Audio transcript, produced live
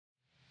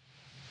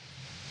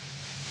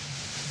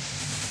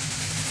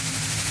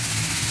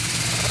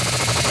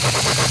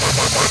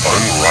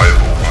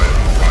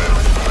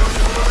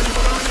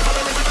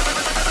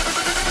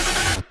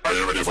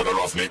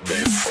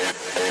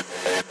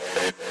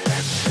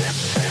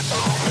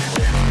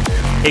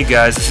Hey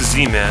guys, this is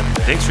Z-Man.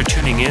 Thanks for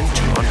tuning in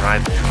to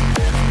Unrivaled.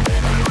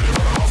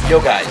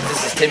 Yo guys,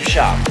 this is Tim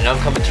Shop, and I'm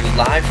coming to you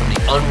live from the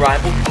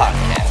Unrivaled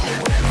Podcast.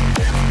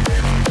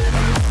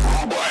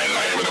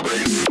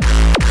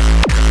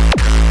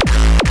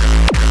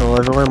 Hello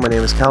everyone, my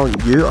name is Cal,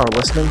 and you are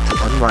listening to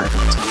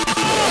Unrivaled.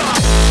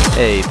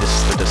 Hey, this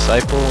is The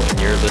Disciple,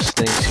 and you're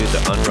listening to the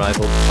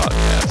Unrivaled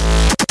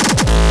Podcast.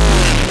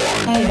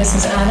 Hey, this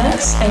is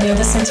Alex, and you're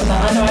listening to the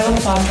Unrivaled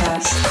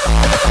Podcast.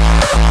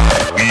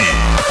 We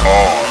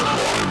are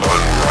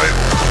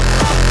Unrivaled.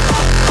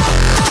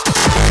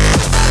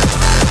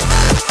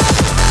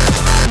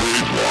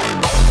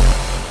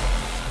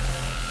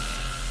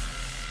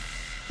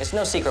 It's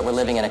no secret we're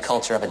living in a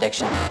culture of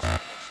addiction.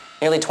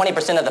 Nearly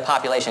 20% of the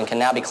population can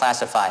now be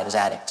classified as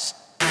addicts.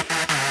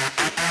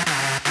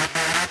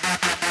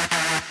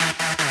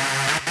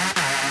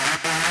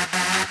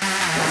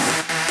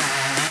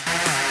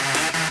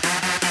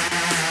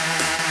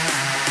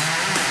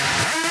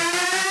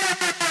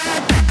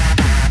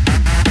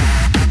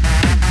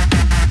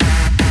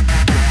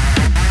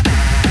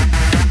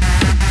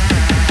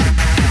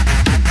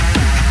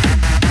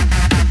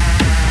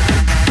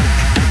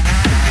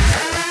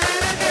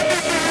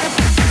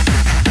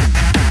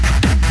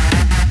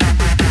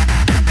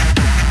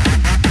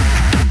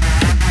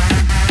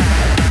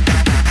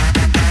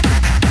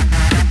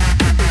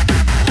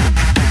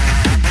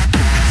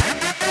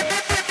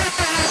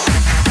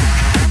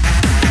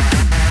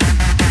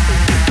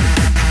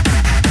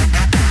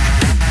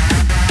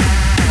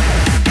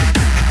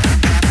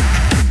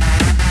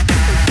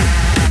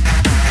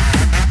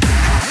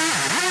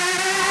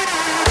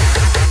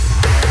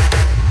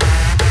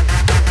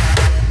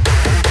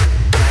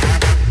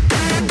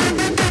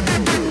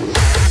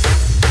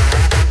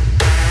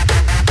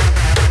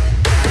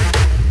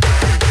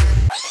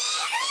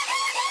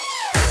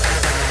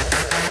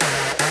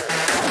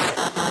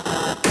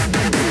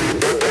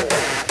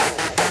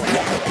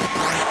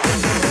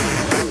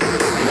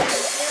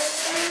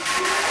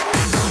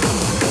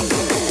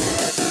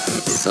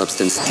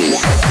 Substance D.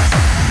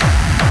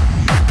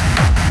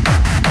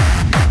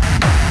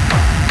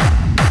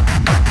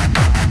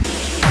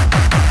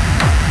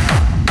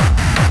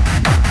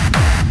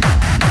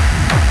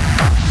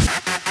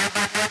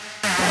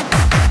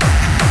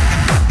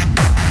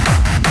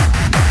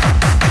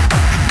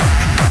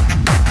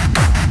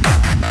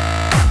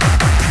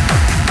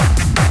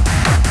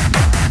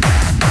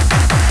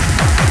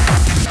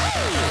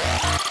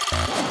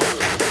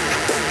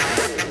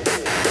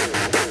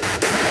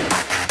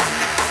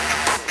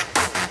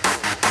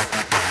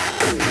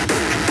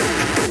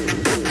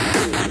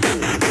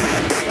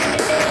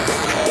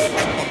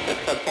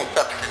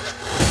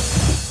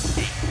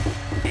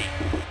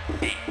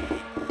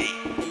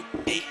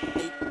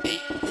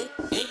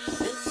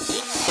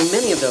 In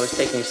many of those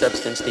taking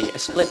substance D, a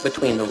split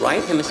between the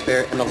right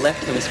hemisphere and the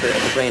left hemisphere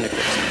of the brain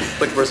occurs,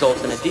 which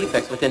results in a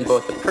defect within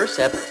both the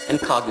percept and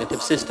cognitive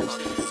systems,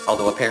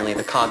 although apparently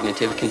the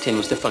cognitive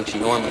continues to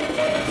function normally.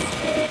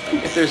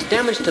 If there's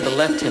damage to the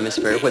left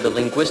hemisphere where the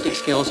linguistic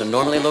skills are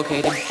normally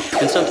located,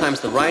 then sometimes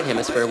the right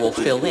hemisphere will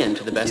fill in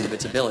to the best of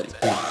its ability.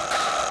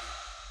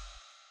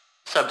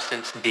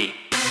 Substance D.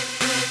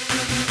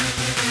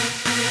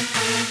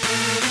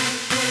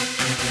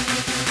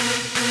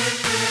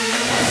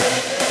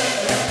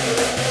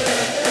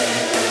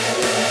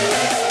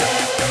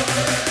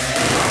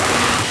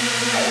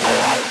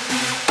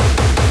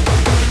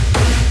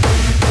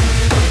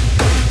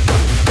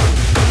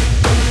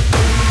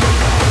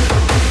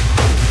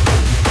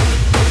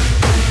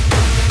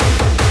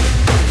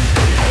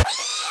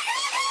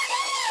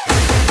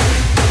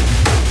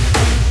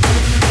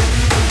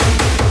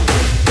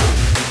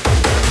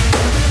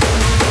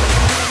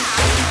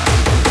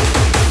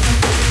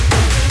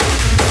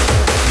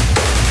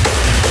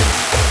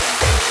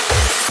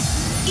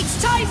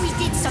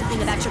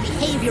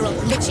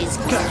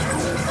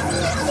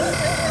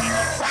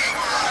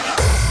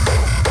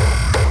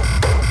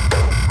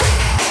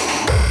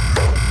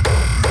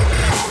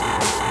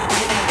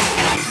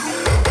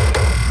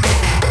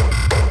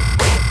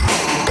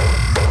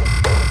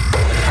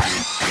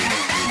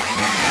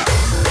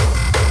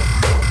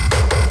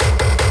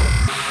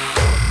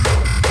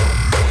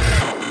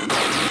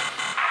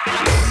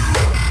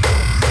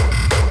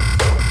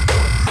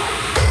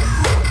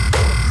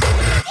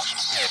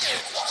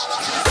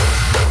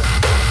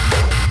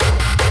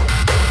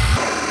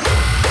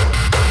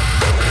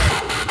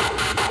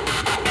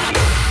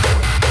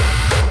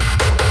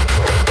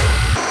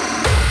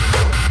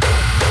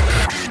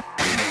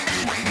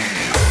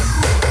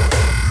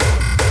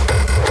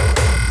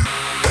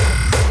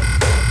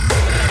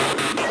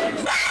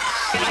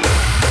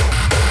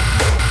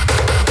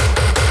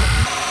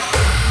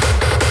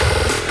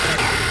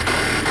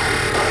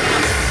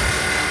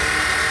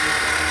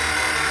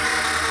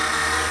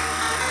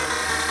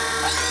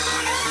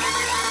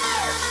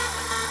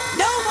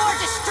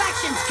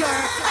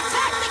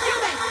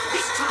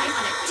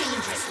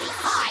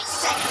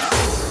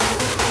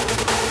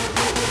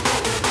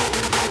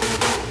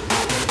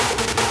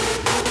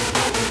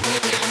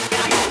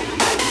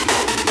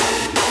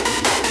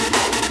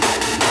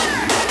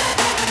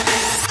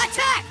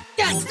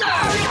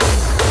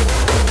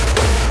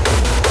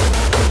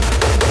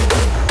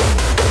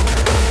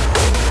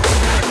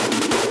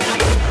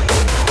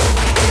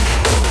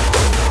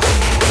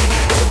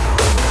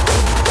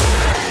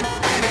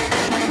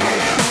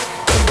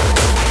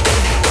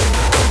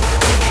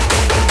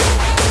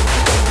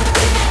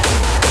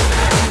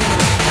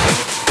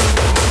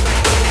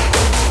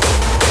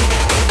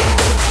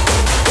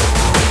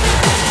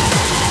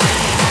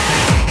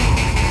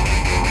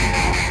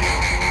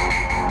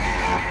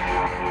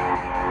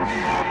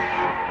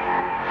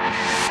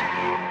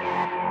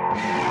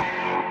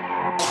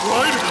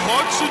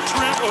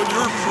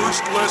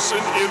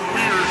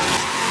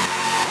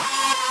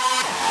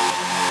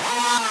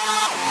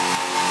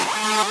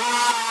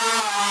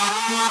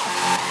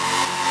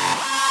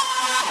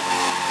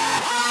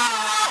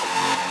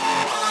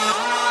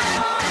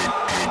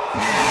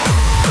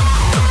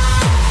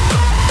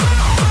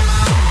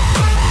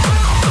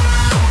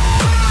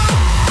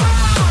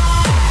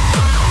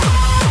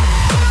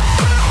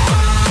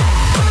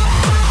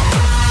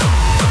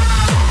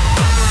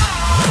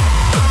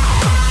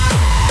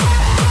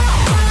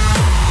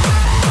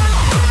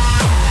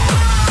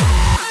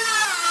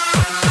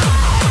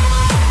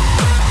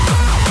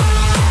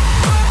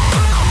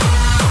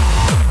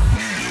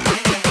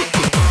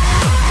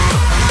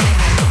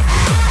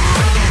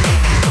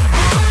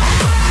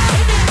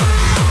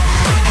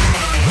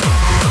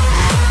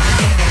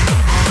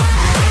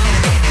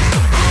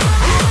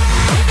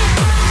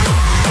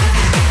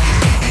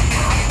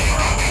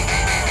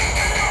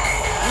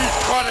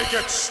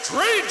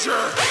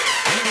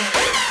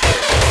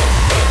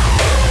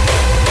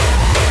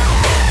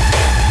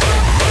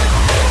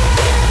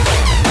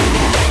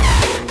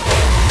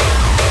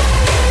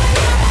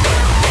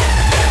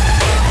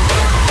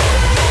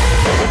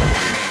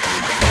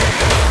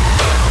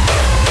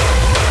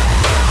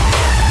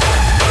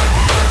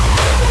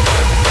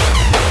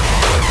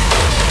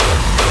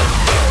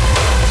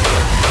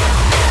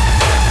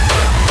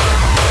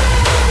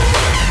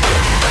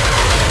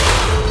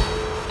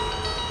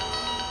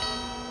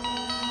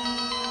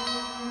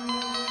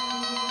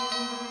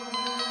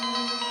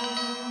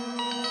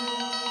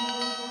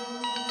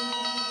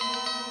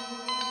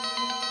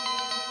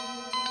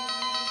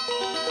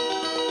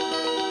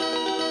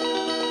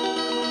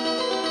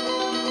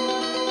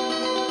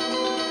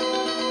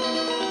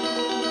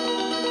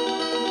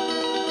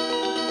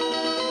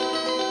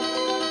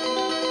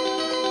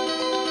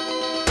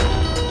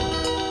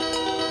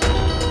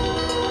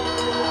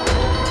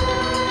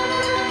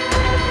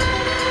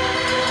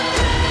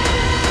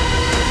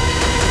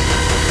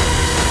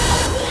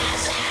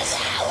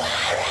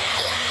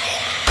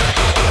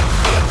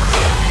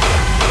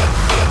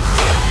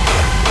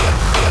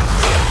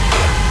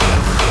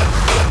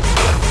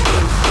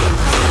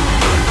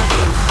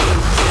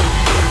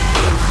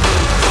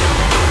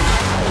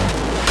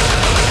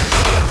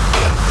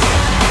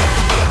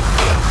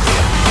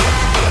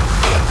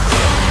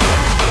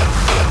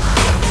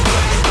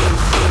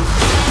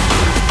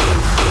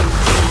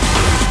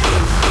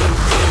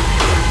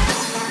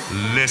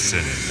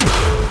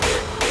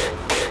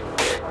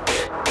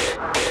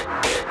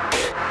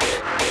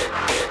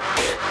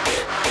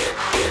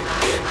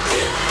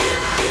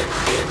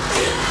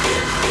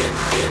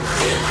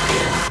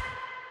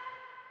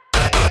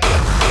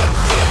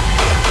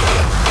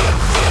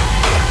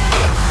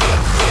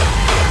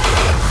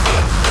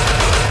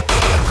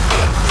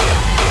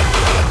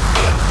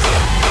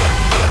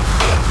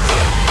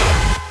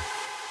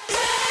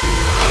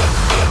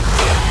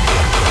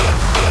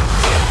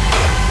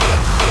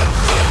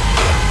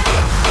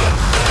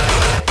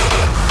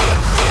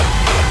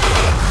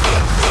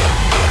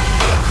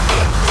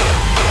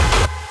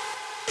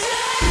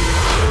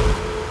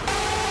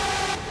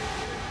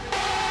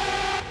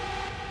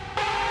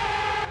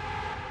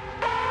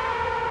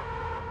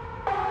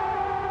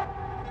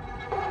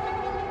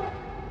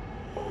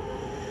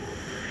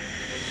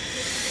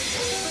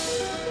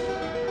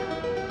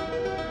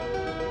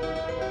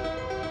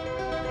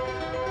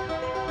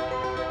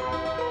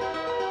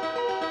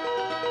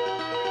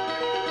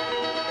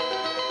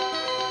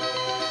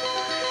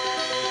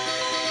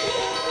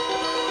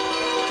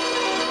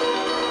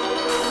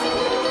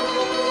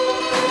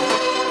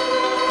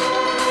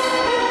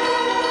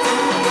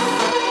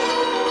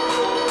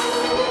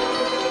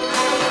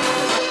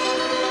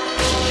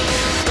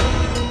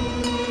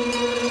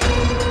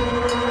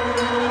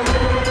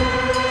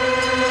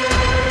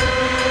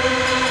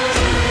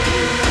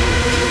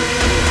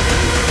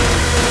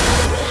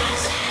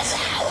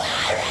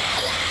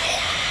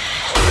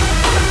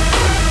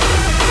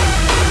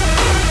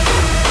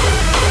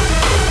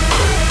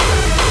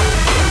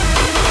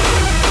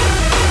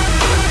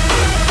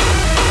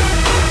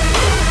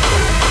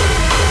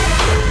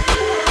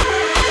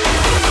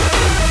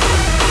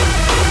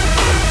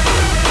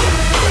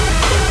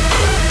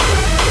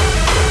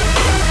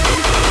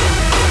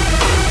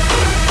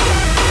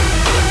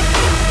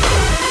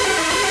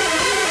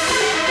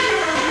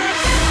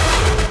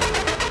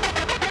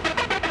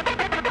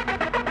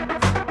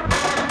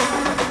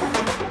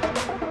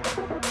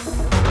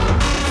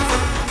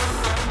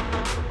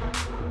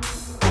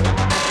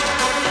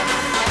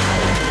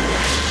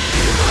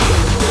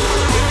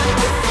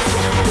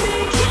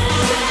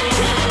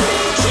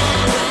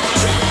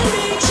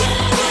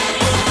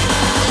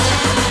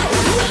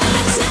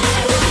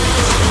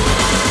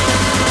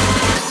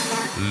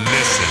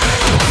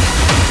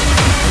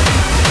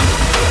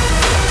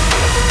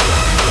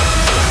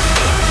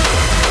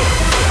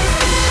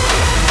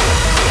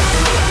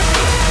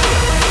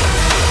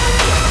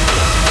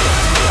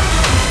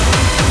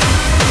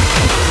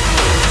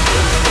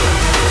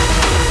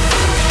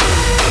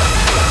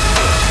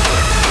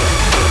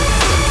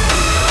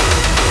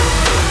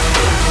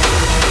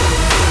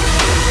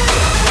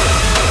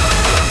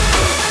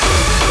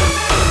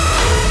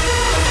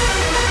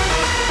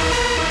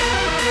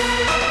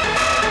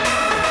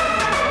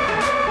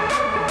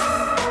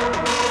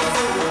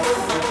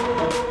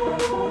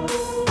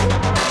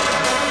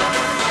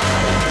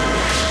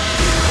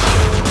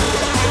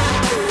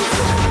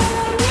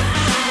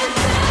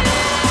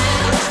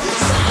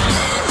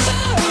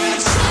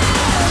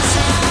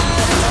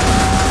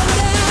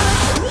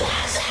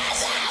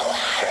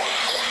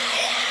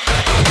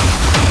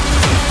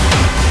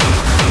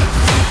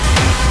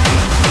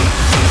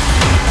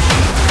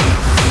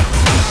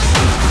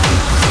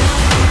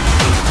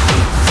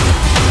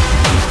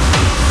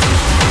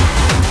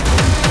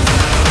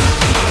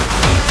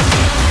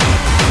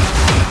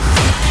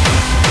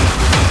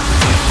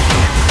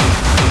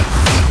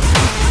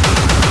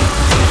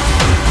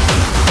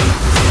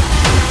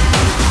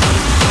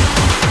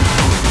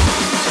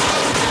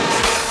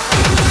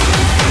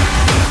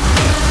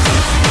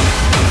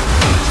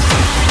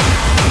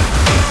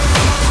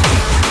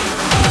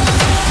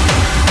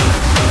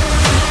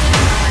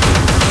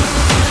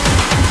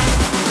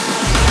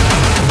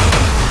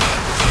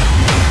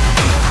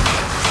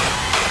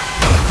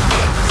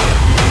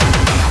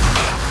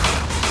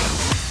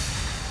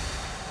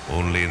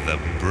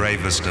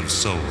 bravest of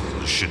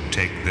souls should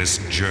take this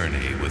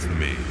journey with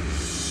me.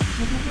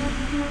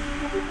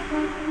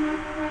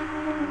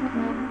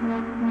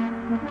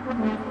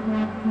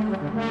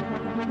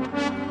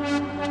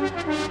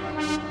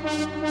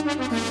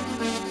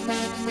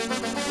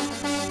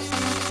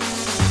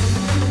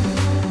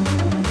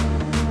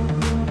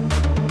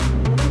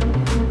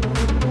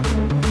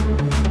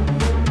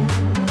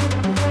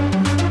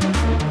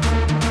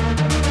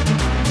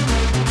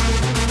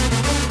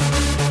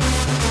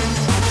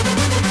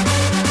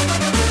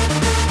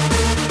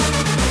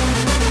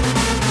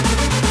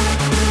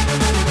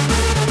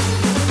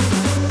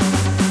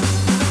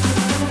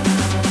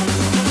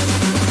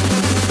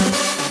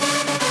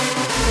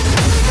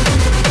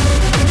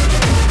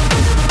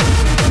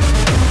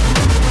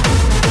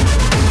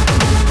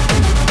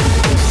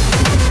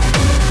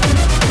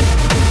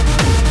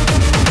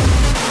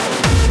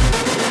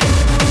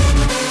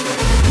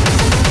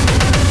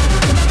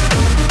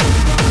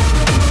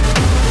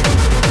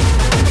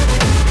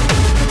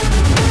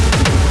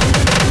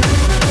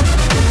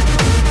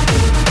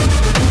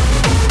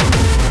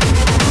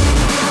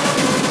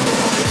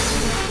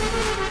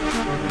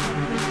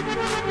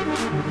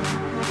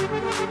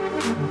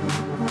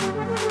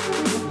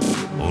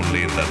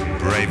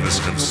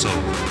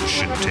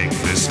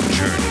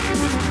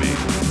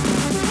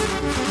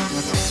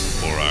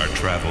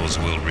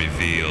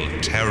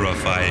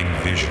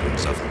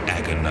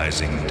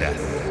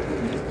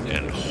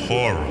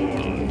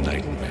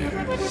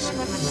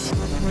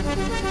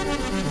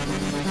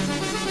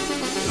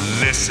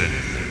 Listen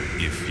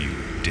if you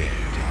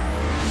dare.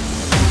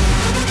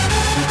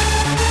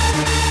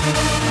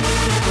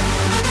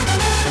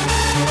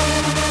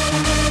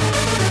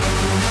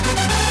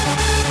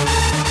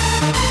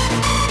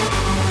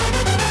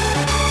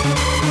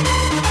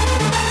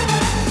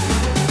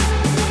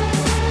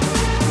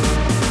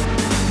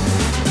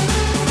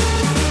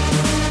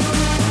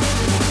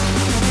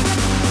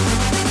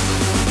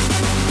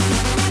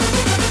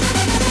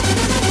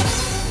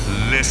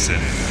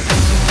 Listen.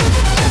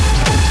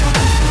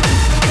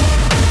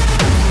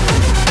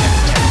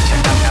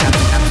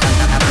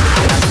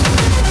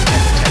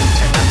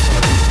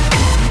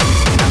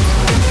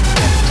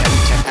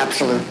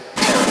 Absolute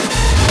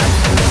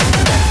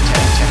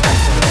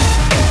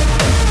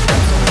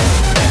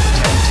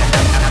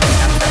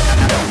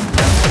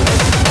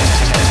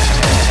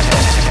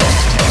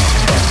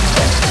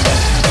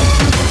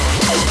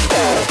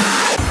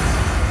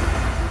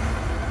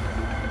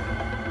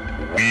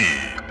We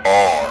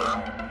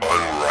are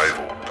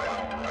unrivaled.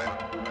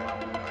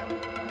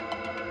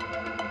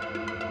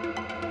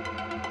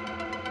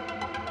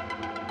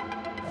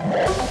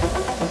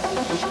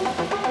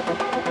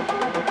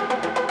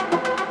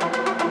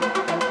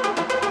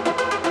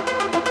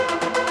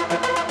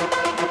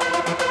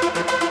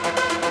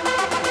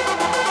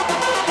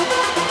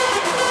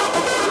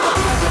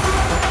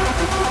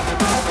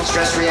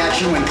 stress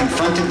reaction when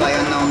confronted by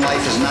unknown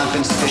life has not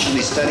been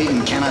sufficiently studied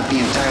and cannot be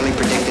entirely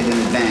predicted in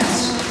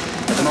advance.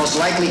 But the most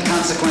likely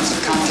consequence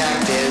of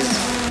contact is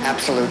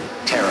absolute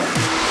terror.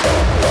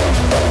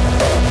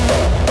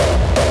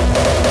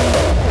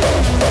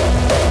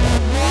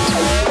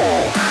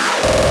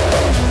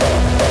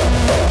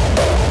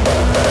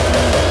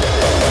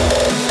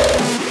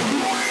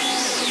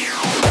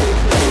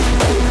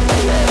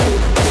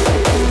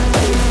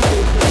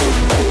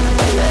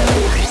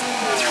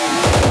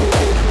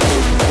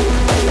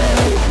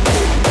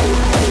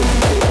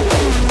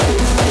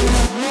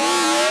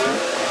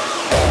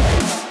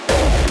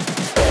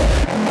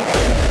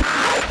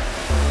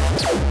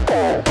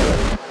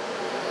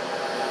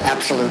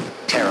 Absolute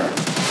terror.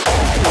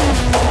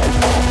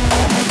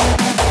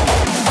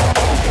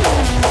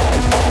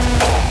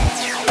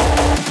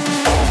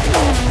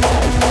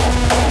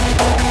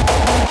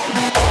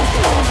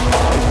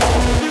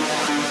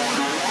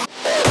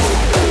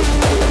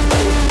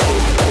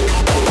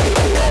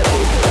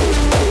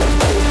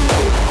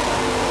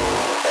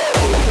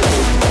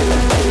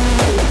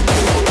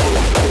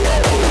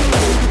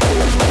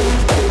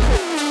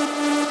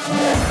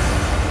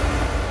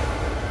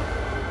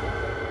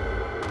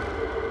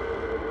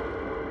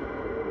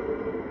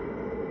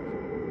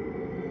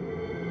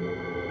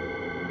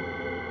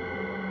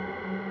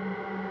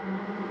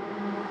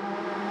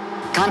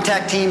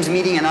 Contact teams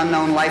meeting an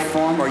unknown life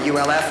form, or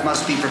ULF,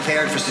 must be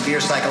prepared for severe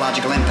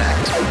psychological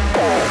impact.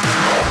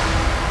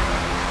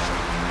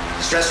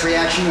 Stress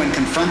reaction when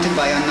confronted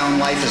by unknown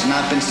life has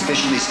not been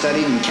sufficiently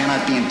studied and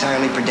cannot be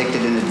entirely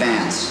predicted in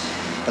advance.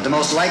 But the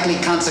most likely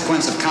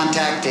consequence of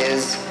contact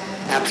is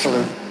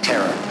absolute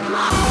terror.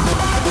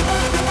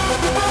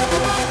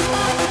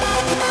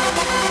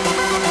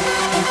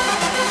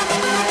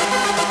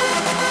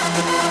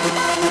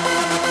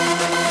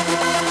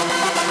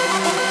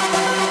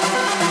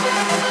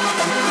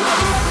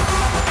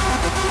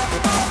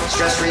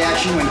 Stress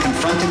reaction when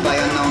confronted by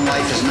unknown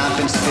life has not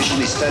been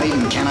sufficiently studied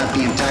and cannot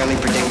be entirely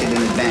predicted in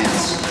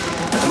advance.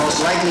 But the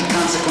most likely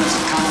consequence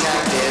of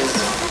contact is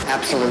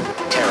absolute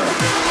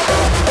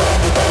terror.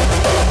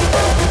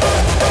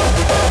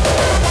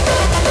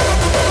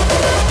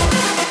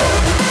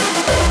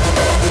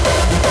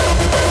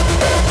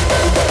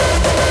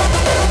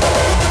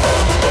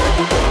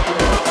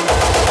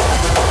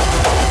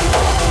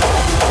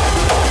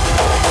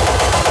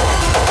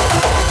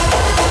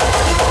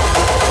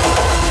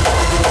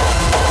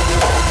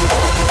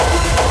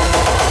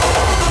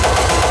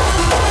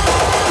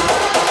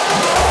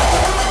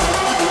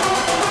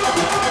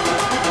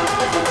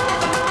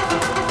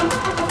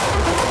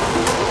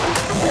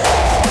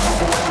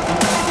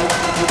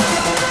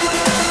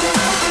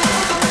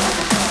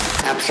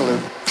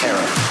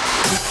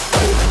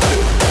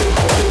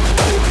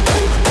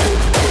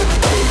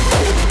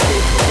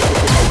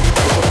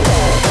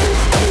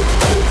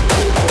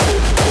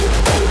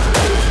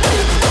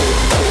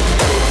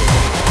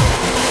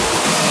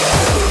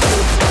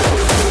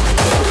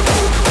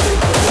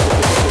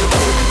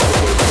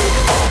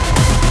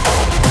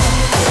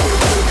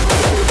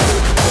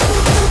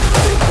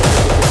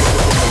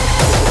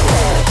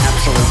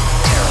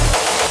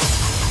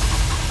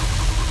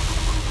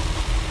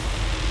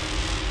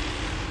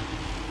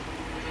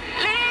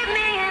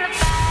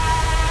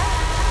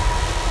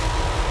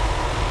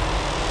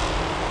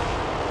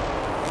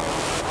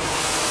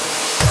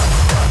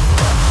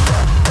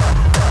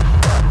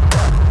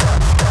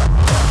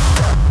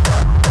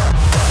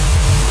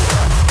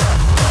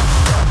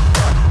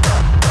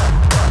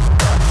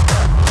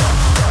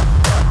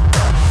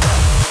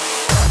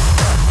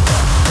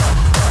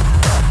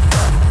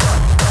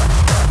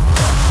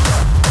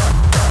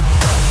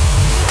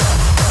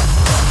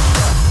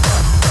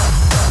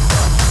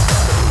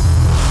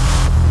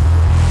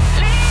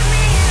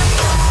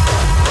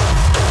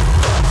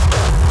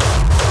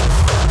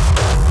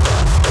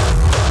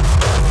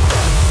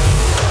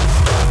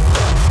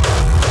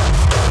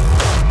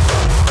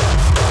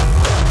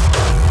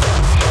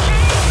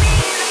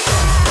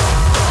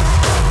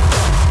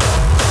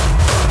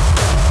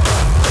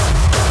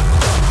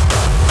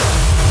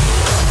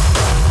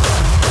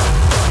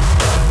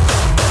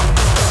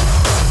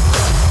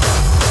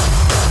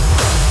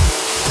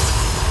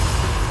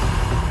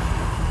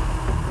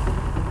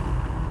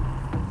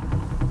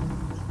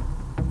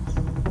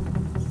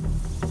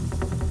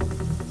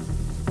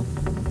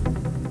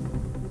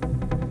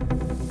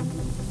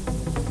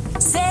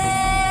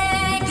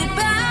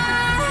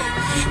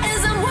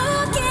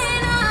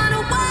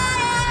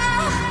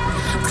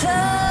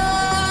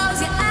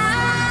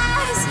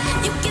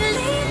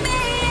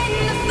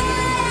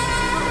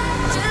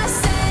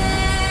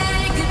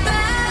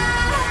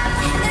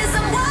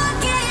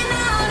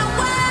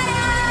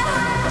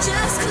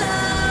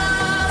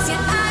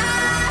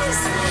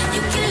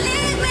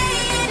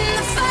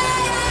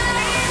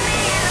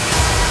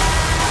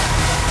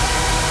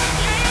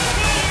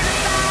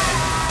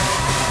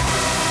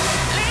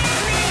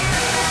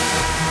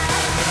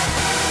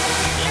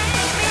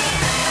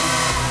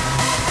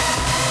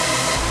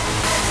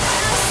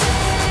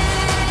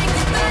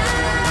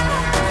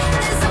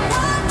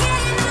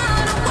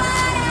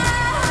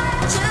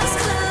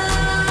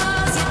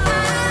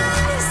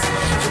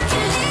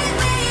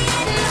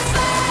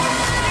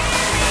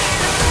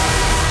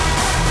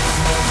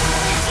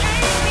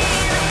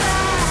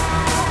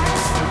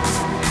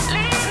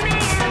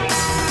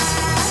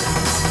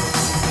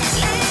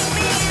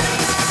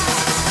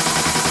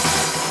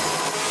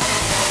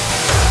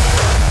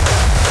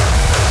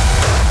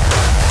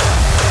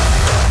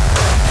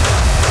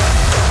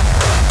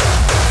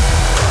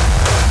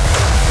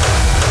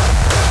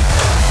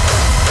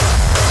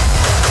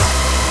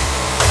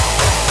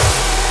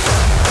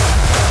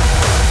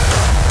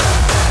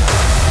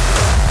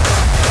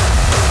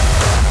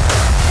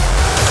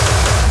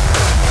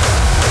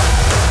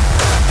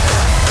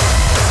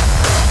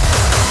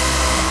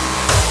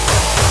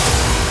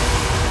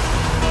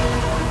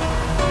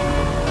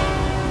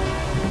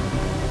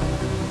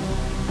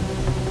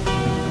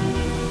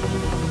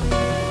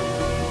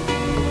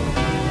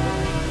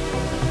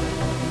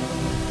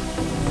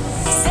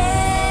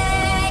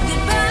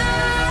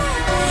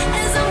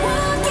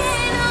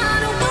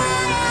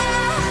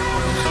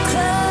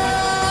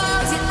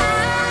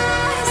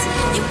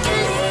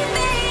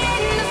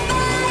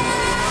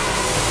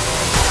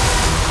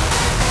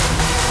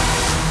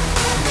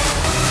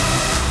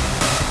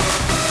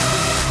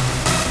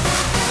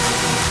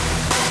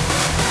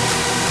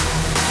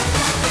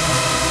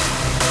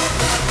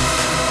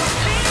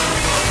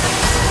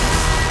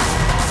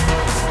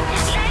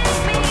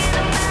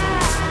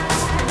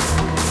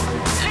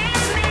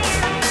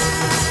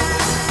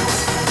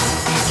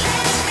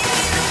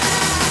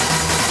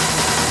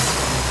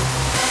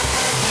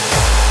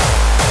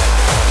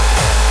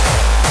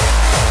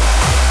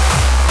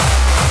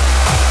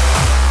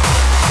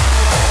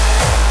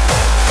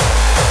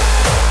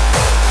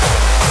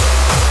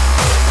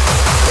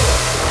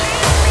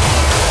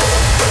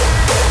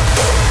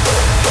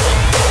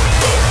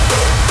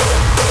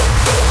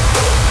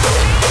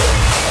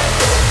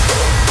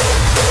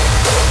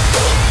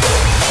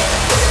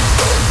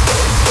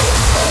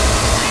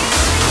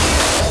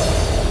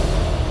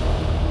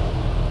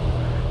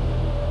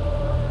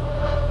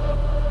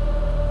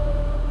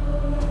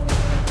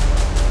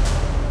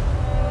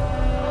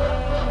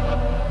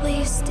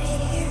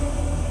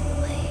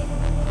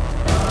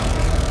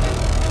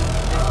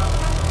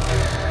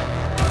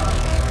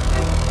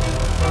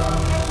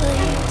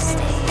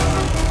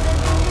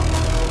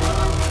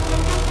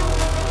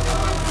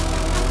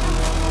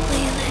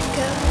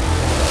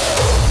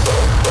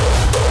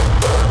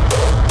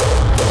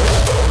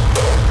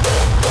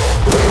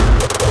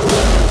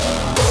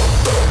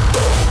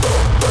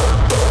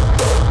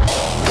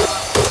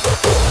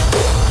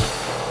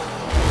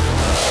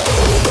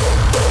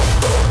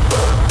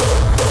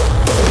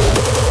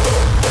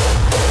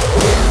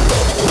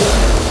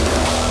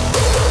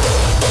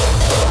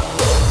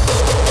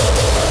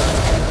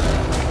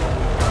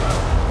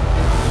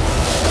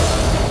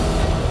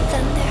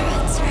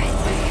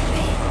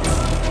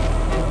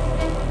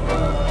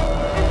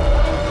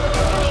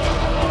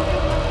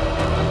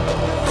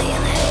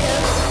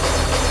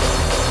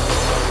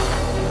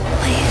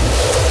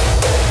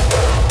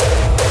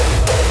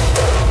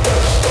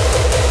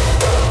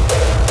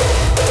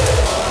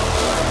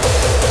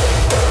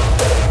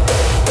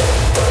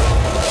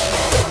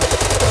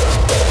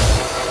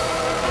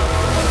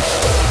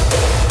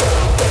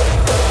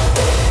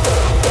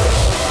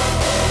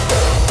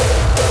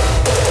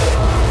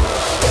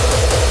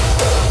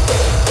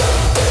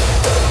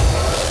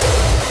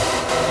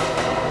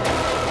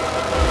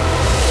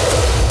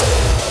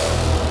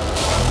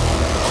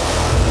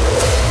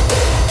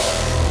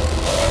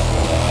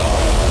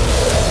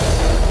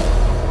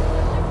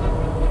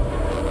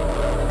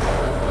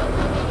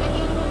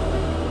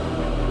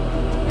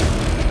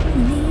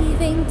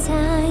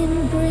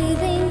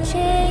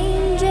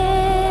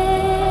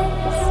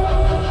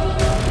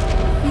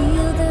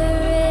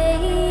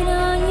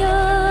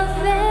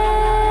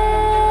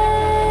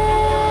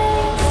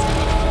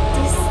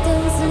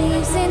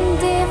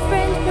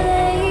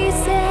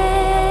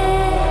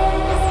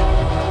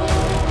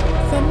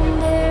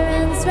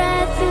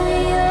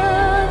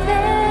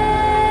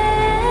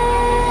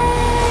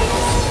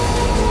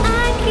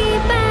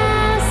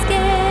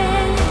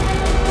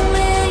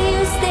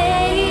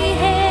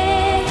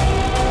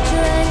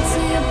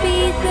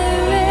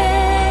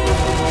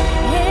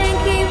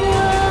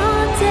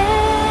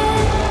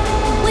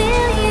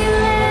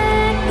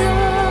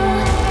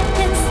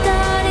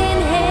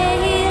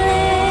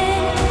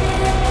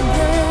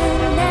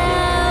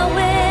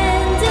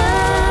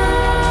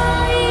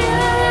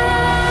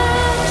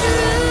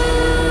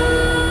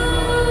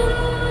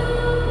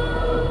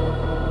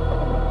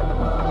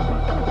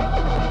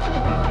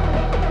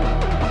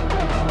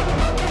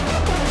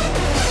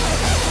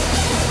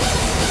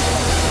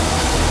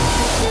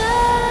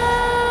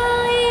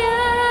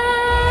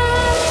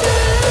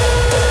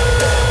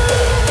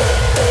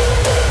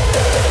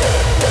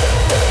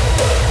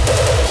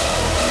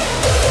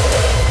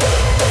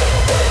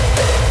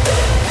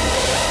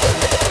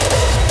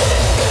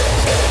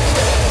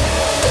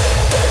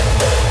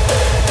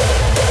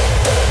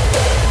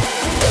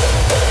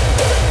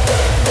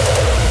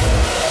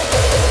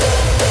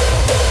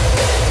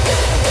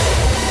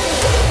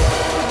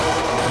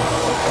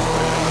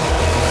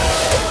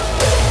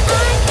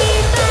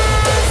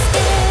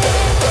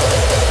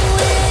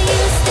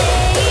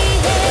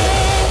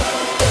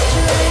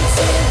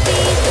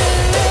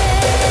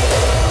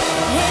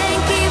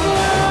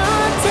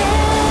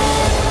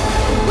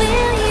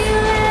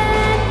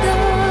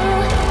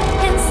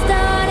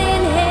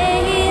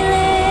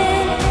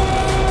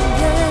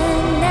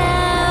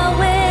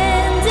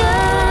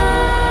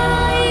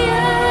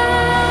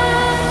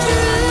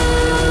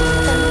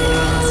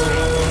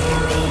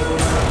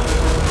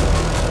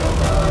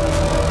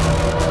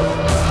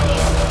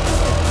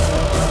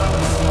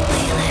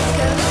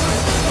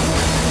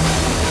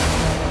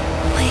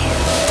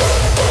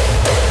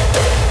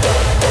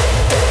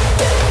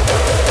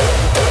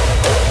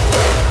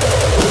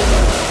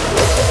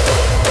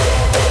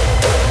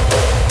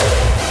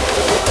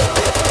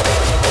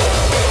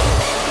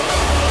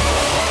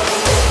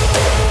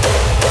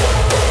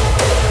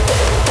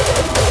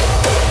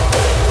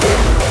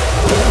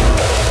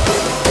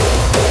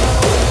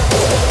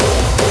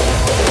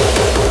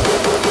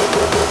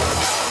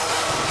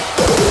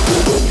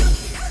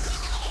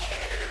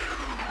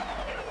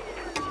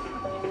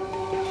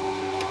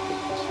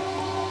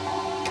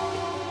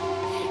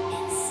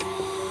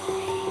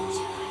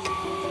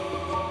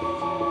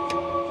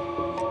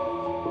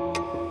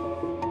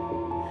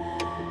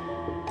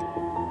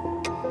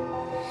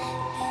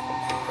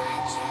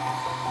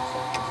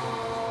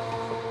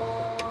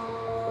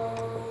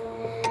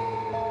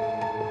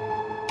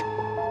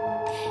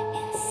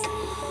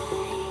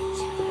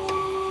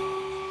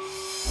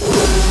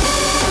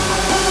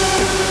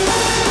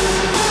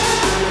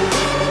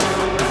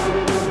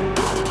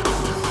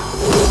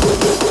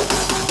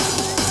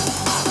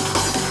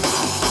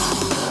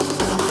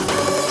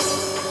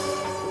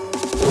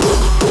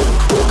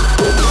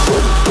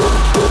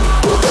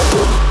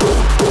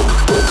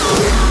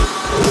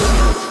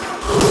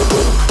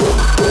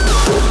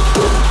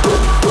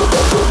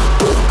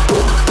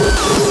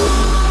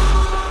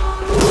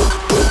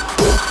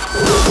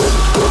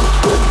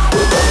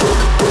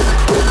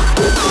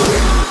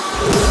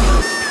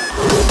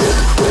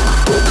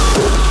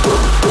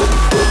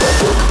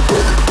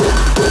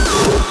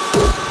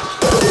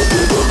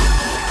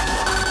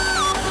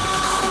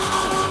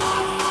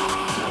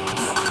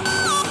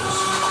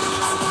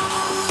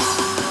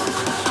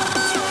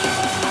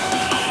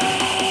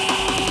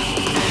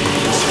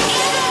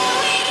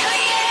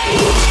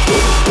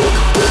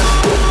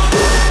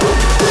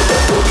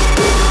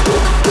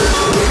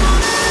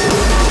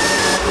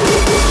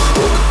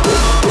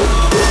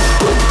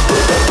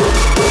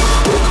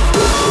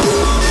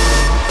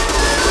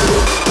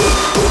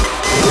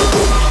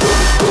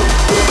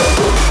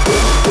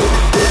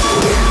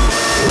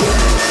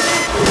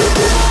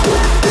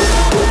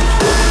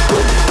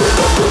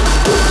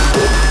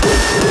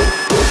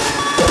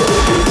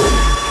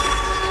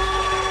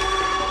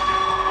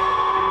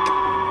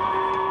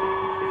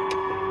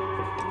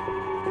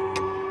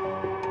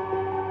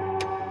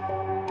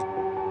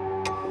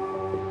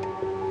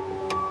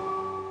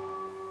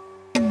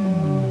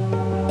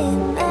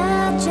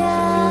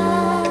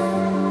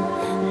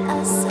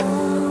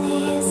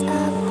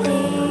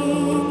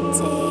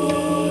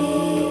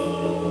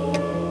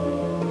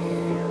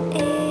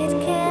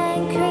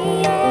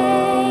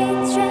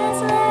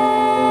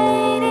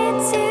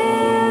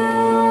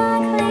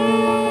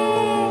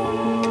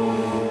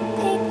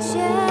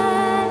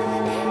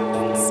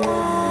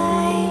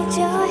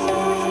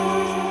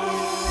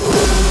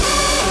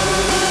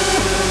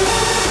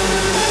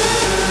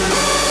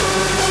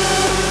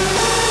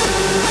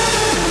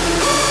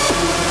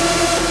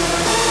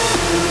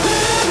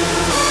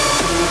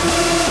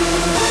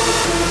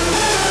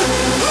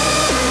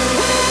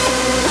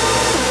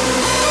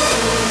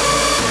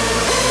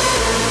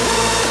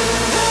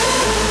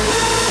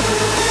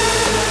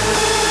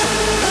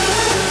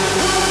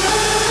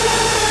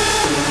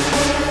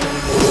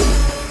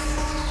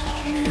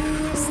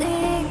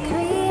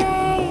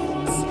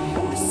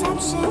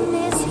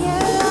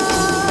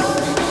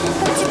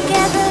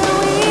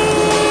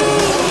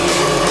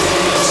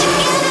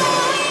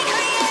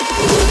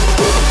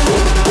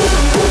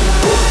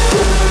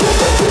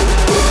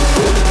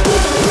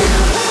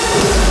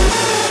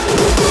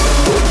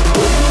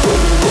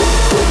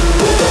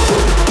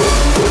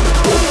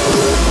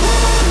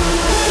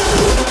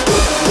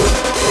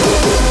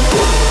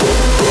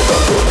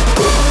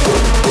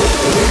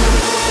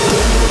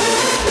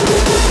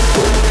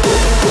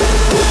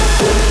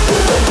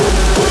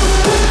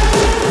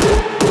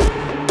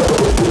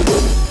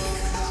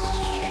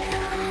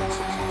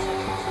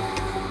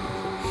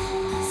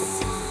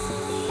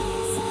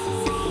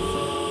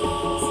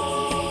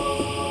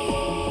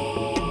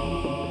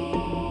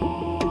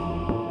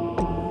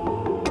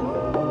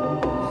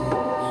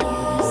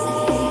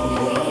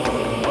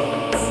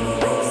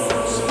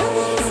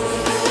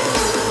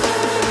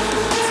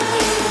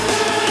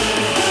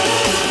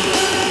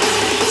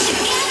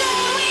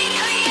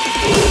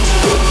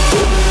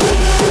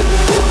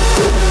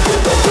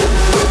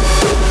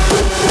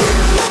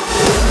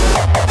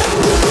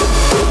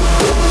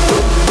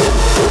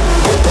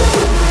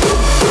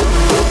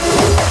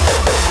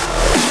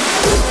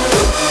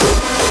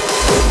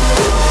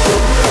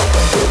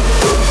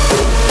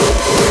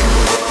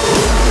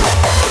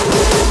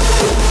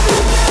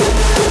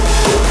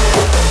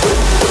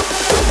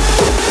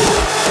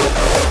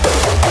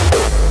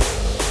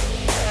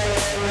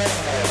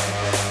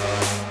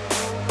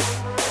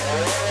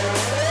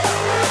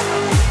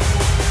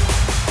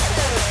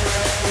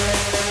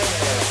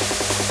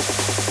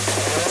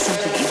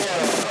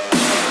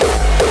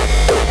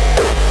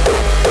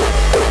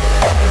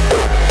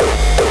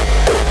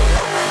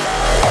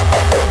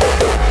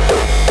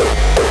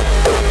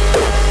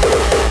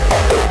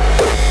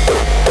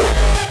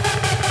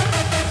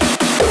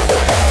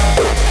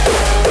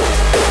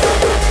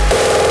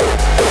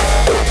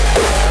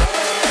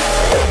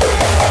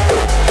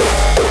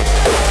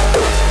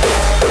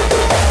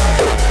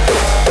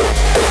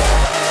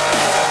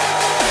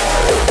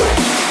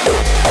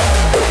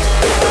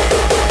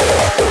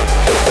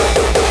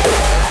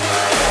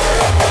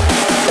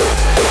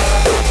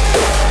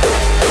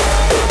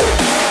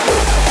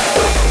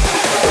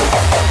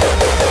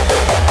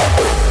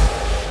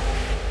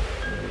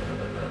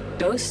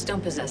 Ghosts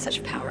don't possess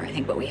such power. I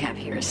think what we have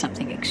here is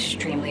something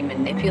extremely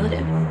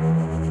manipulative.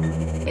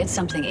 It's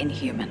something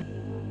inhuman.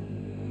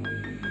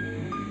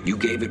 You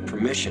gave it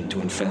permission to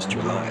infest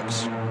your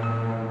lives.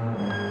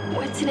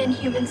 What's an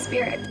inhuman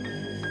spirit?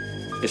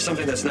 It's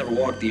something that's never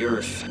walked the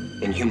earth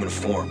in human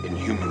form.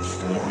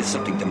 It's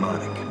something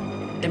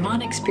demonic.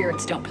 Demonic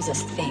spirits don't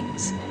possess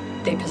things.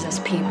 They possess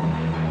people.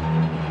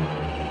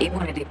 It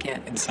wanted to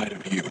get inside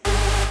of you.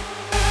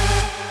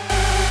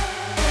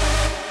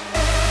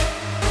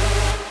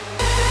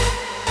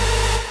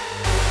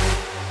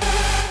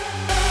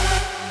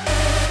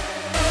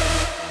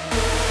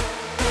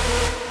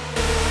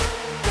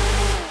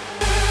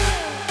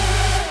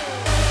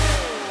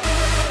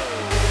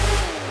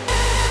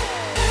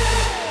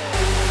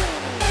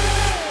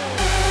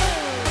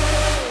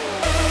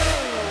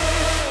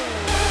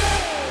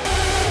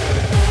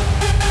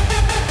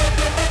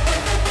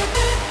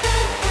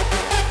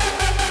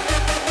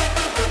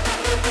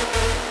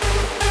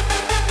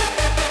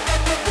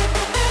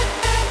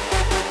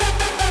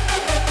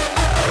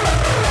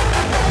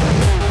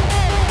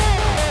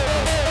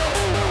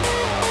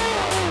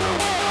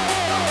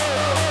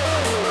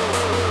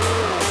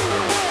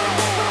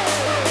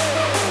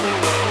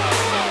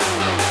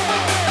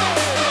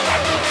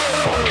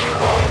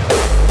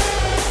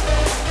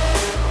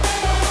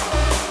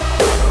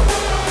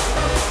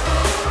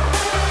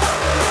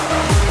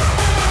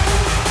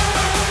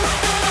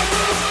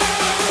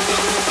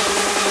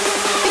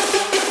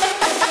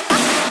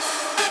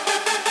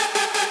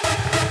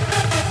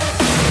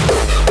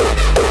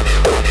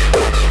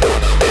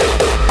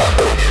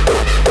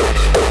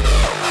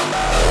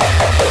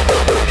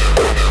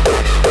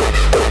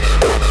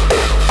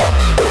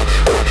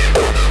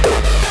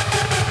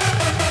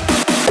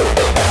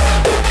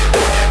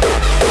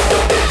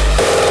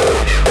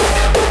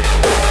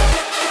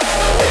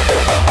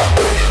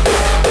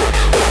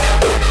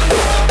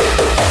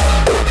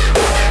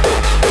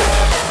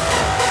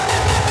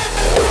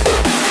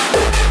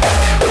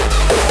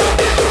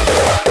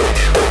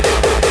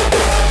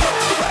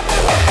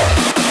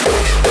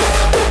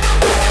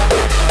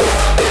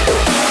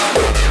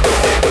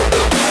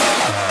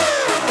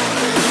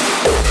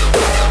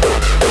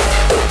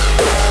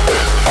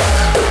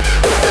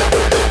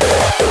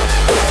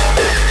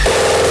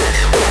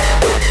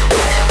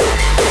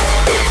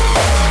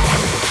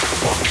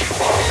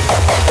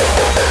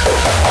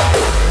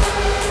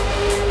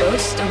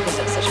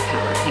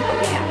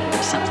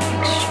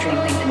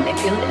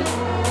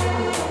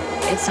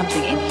 It's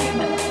something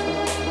inhuman.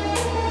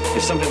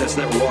 It's something that's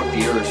never walked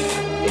the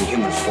earth in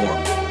human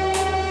form.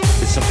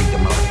 It's something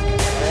demonic.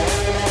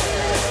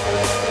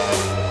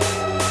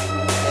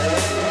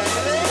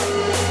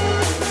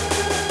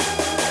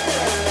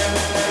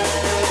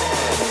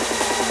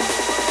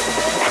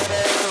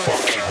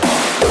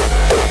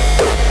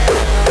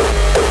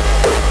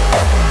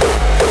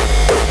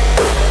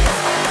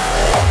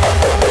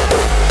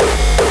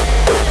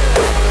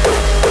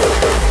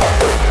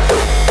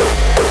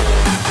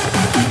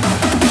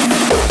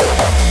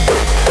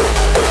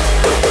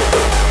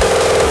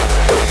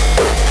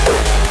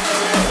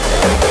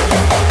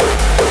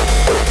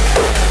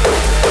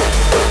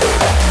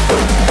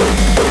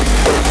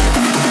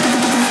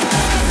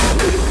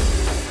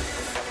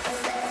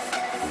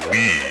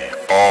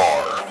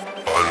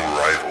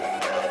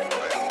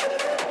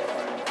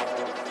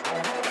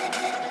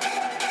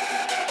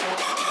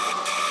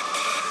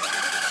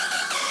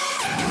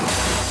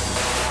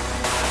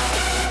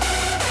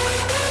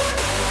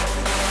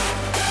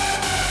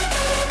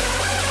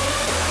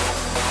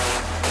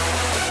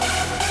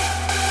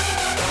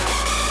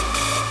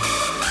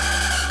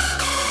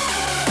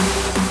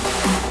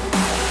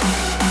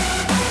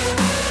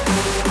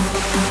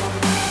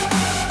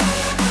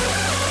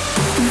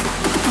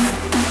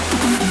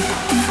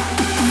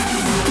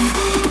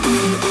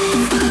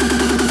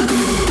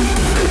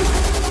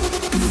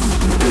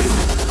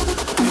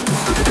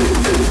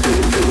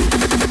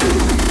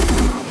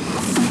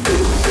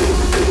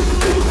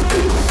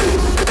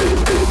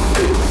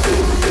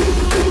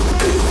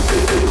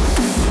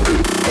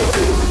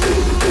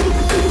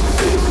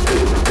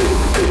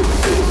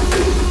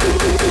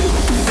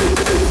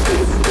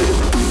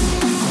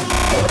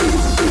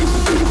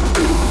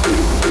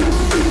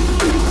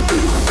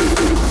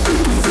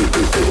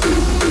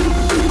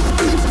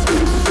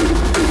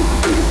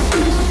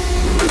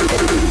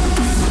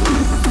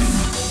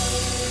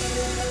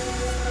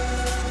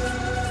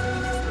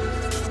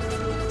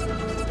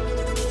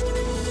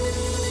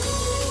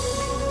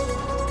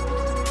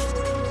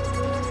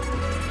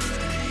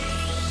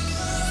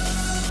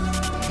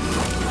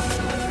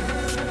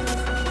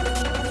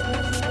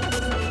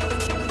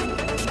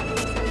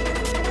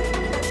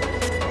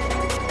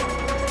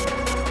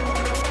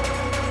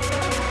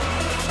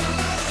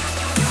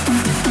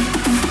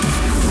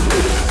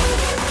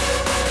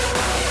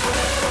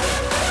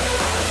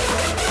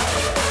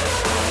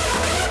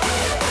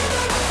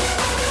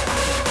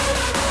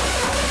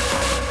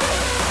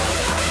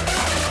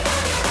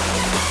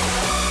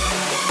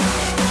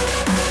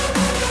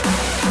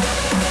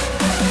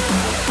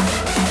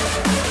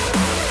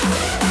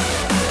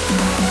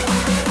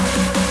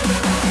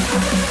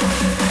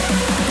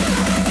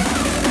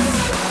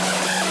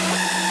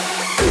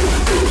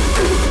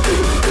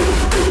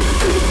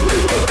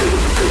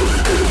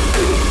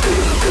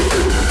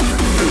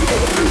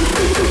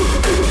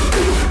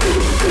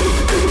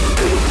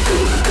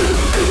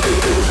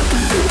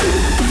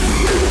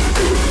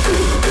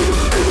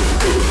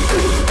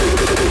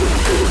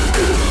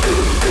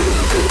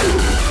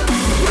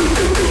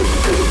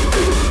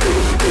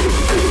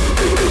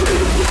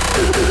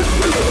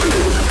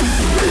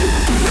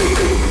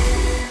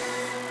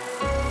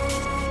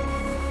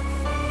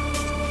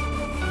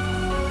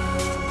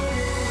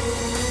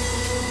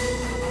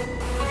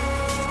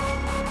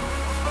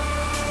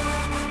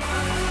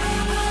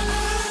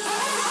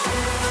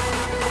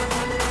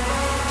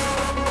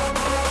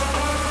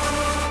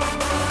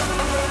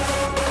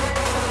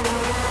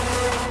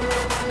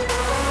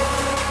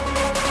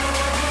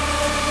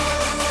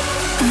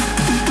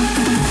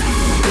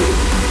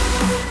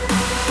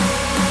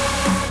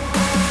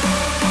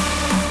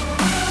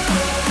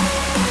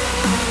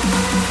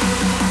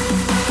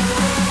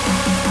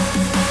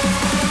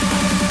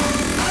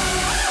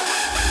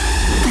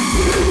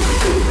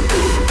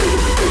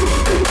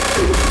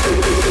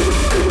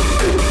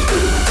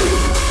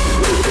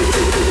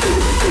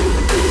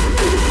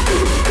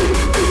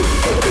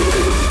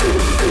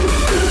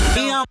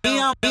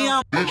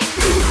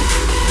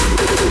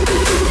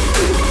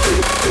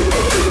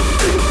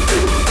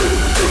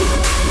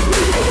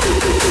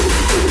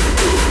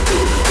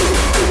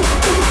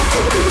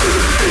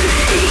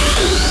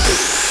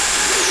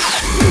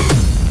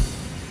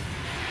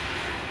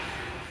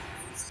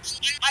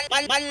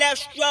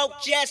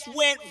 stroke just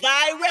went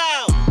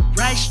viral.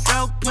 Right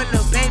stroke put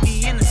a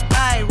baby in a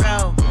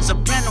spiral.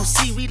 Soprano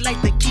C, we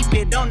like to keep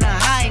it on the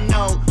high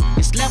note.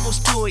 There's levels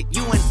to it,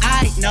 you and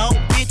I know.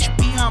 Bitch,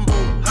 be humble.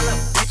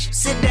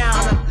 Sit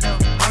down.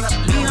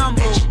 Be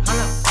humble.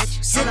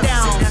 Sit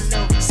down.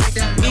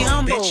 Be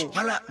humble.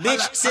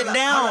 Bitch, sit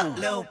down.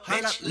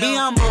 Be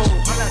humble.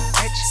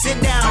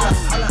 Sit down.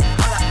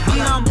 Be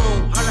humble.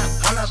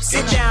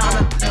 Sit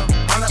down.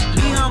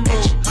 Be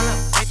humble.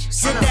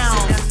 Sit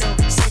down.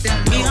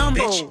 Be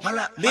humble.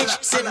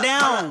 Bitch, sit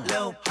down.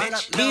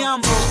 Be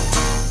humble.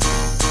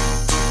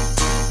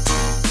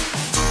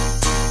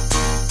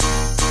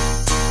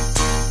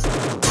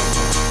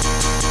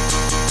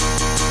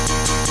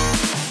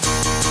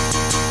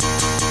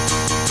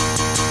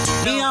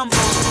 Be humble.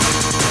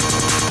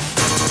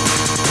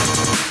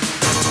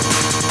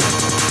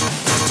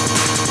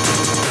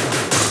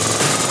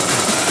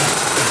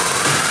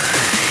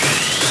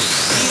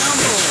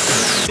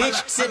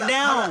 Bitch, sit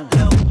down.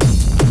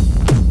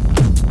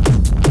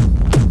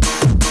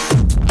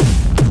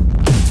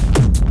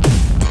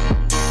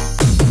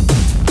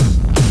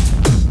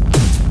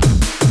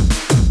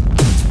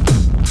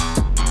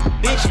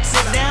 Bitch,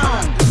 sit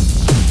down.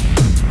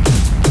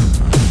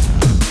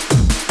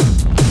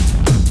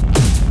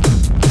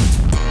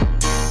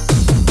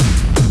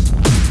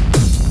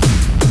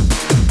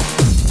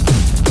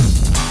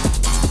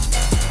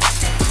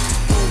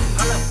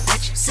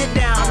 Sit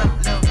down.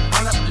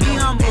 Be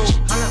humble.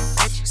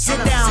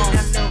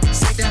 Sit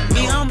down.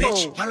 Be humble.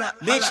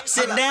 Bitch,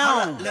 sit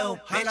down.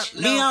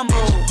 Be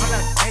humble.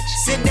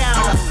 Sit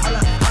down.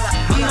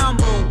 Be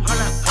humble.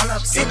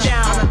 Sit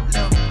down.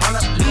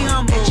 Be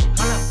humble.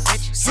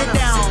 Sit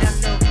down.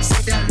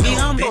 Be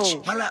humble.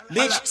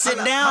 Bitch, sit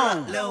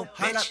down. Be humble.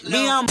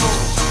 Be humble.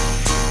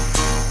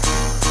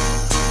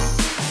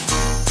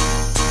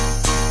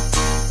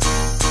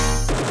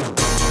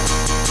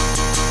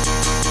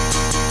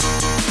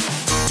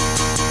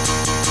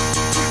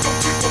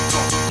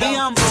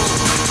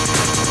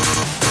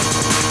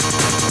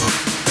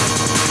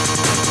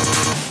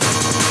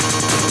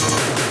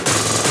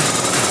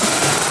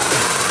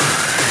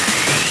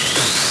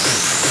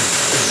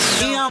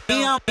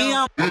 Be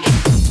humble.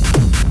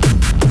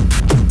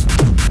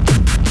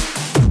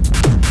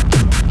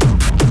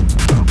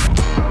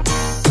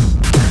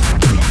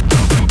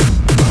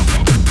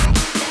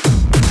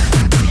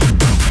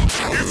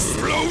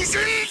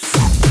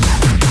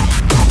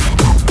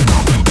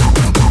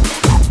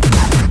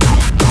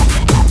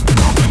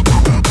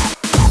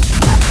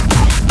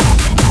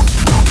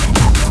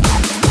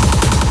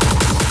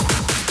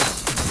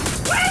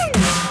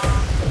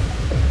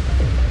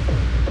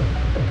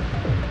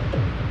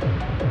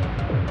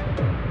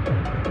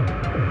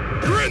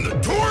 You're in the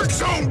torque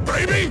zone,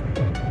 baby!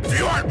 If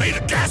you aren't made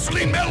of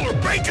gasoline, metal, or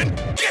bacon,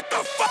 get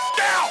the fuck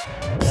out!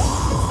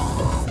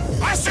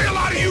 I see a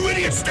lot of you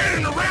idiots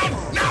standing around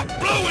not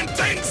blowing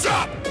things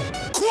up!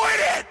 Quit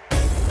it!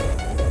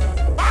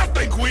 I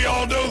think we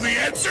all know the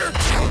answer.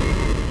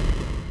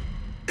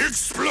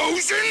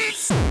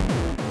 Explosions?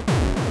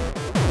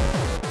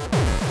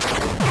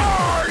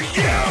 Are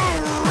you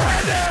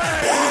ready?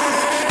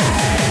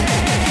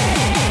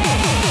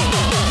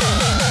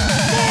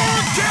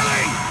 More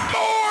killing!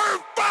 More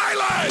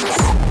violence!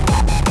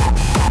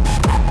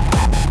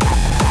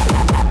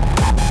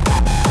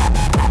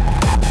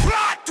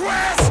 Plot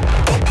twist!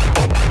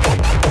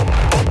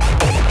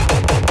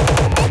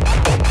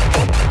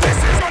 This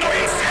is what we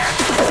said!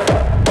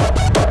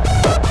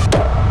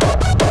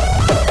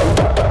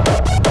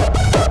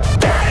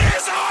 That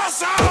is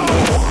awesome!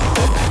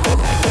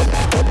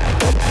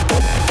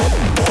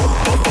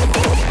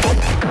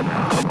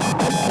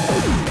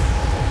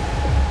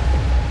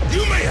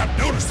 You may have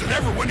noticed that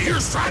everyone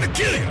here's trying to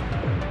kill you.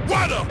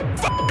 What a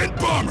fucking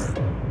bummer.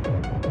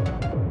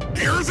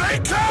 Here they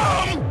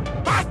come!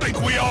 I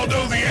think we all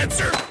know the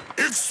answer.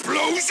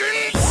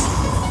 Explosions?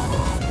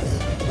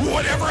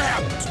 Whatever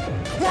happens,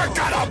 we're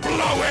gonna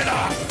blow it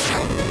up!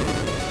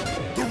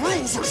 The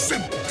rules are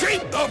simple.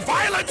 Keep the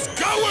violence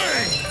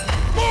going!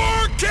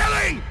 More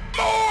killing!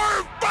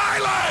 More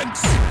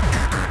violence!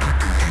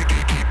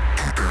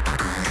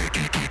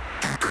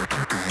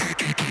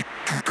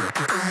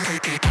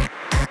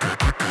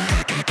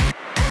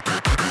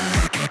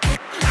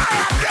 I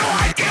have no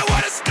idea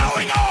what is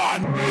going on!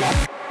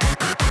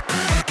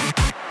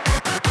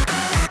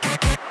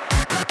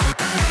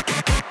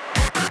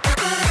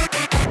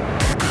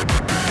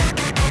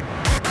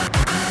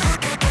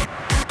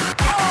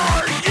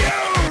 Are you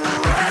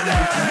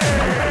ready?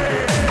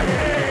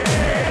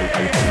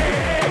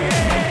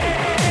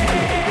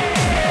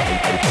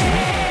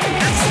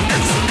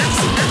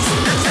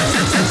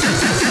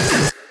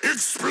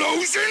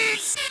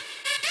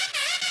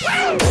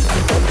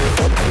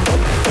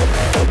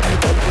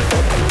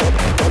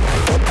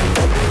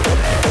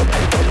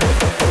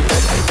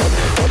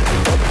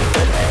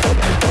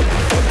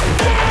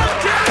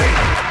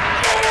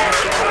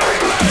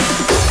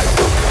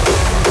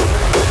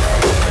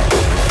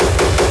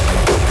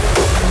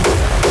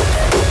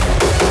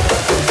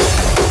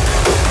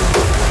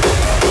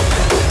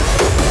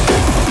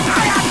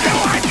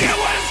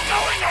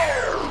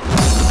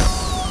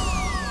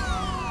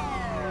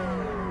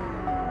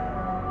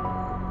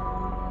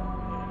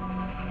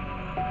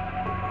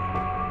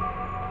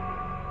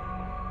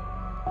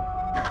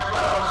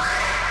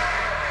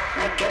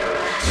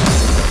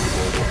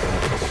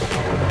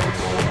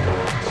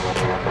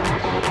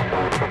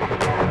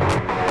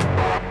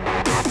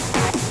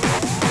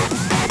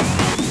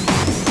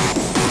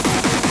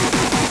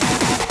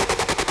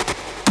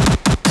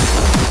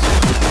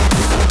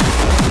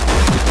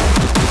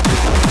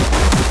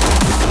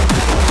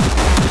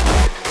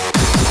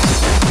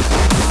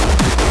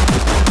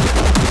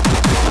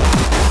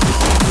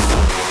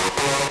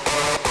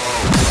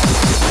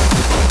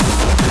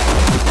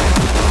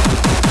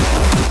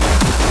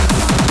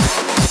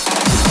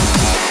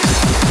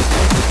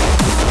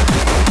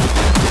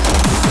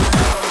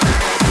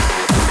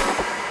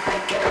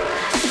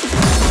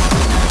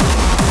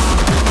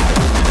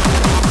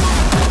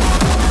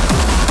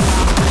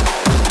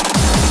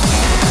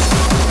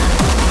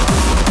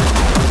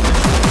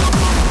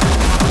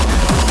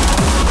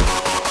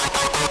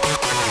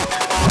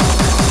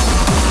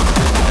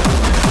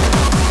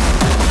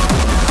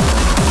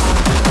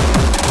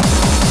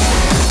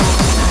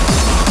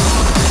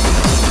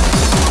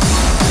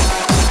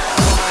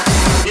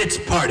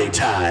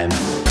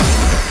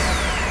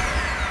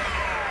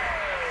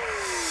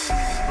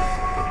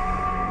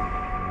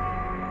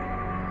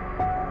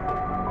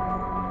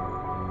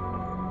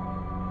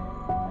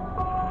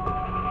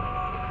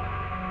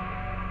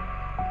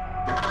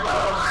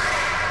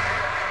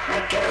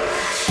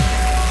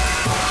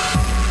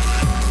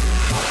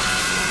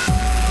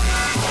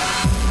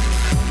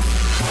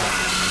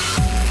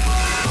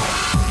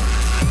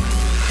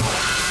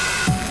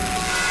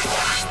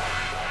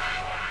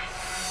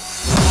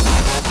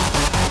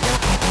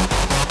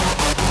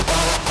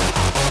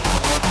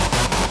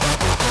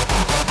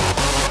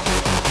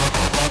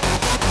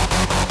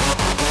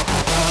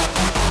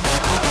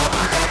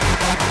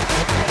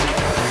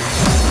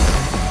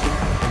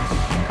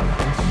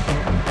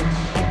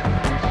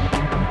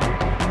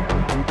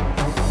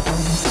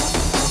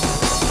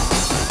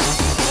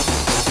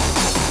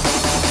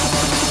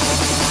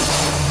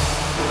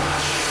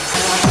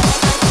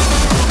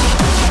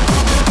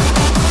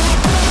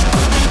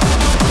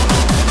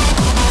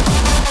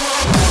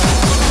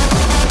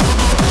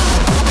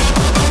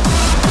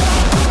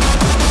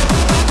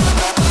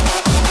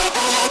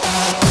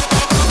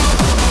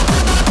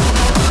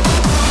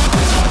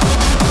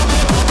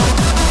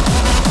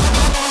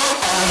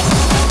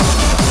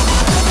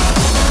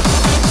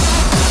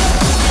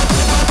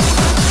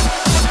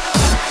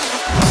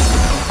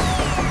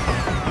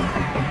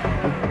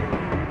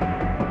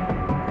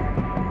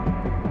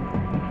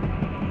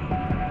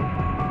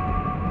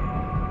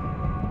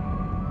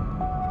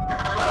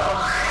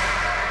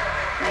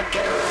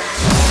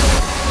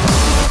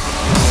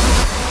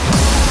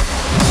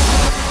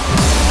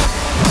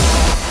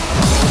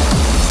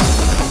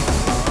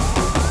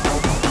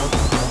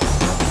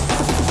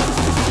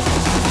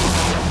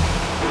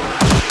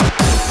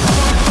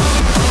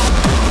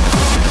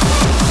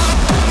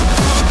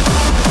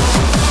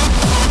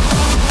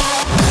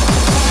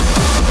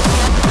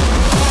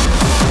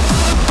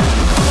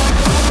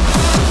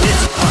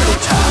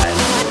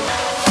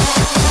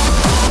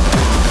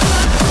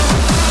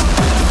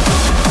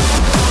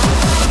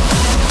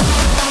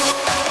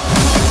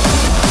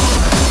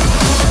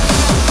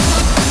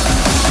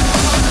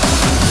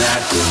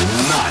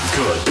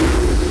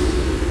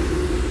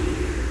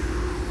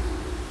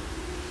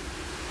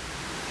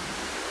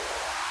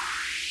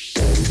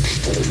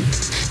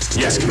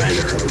 Yes,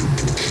 Commander.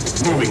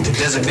 Moving to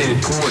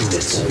designated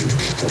coordinates.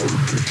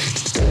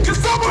 Can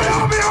someone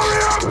help me over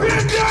here? I'm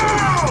pinned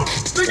down!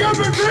 They got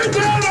me pinned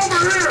down over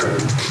here!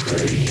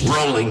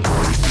 Rolling.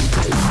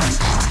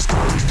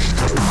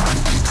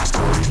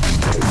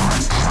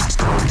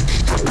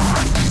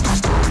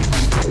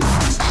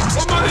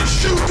 Somebody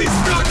shoot these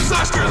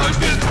cocksuckers! I'm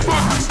getting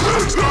fucking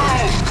pinned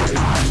down!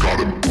 Got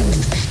him.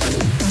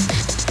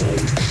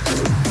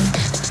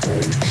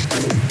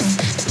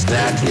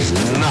 That is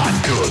not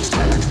good.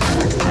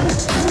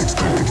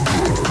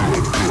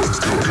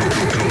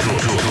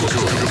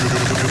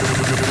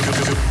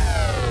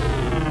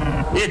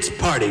 It's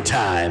party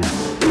time.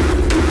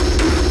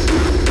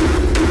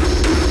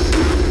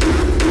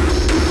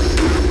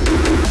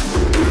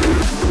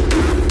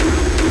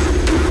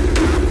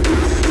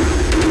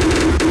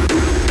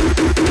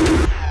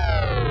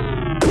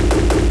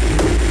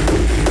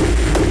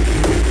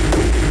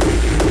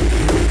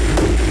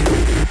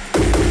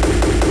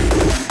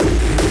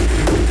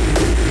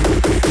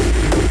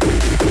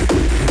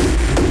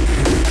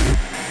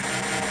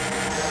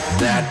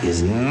 That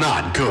is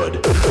not good.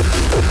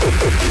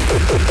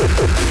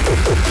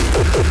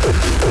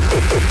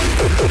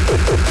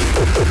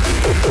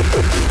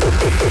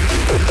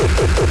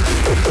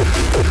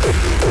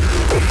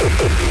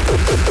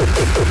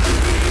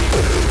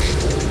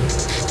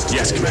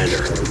 Yes,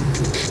 Commander.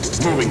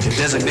 Moving to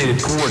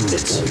designated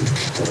coordinates.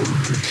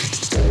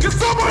 Can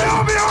someone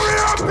help me over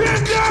here? I'm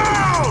pinned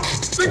down!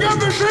 They got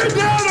me pinned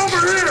down over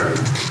here!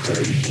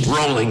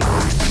 Rolling.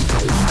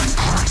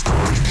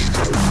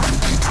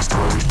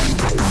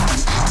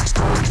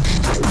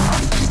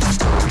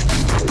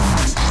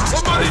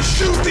 Somebody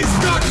shoot these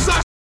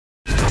cocksuckers!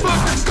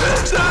 Fucking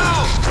pinned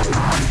down!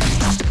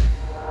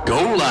 Go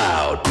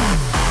loud.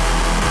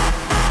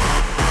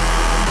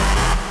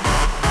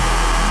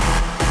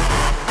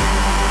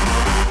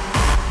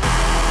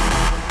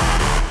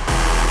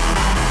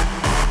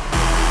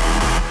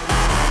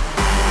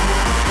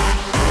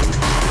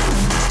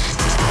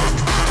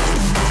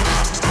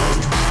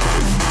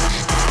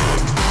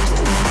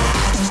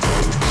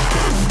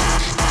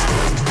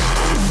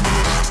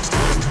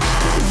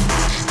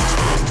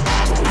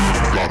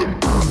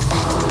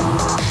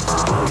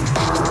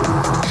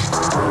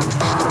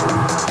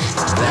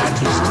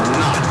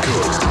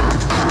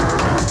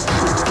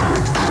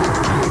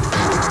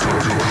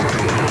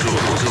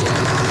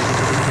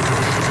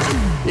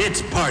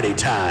 It's party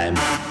time.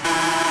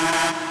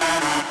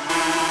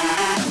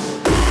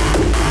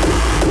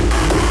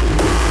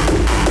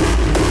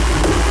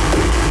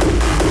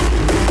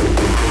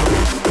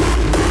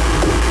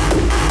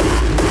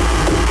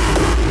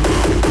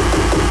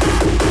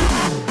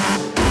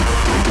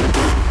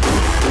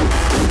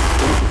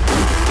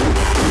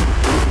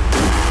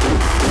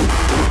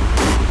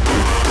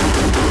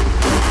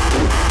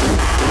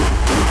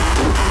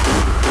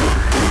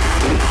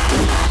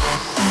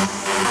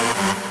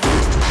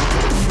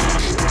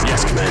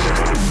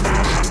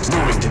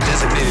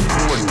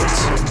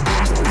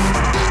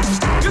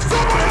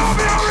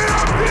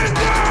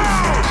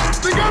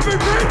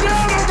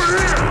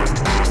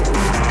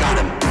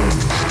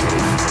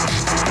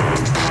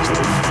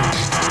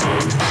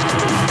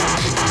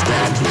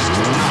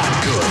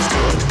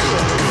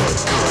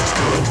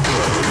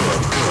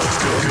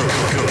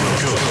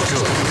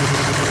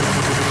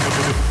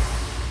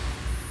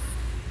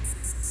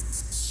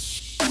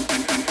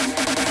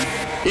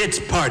 It's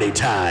party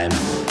time.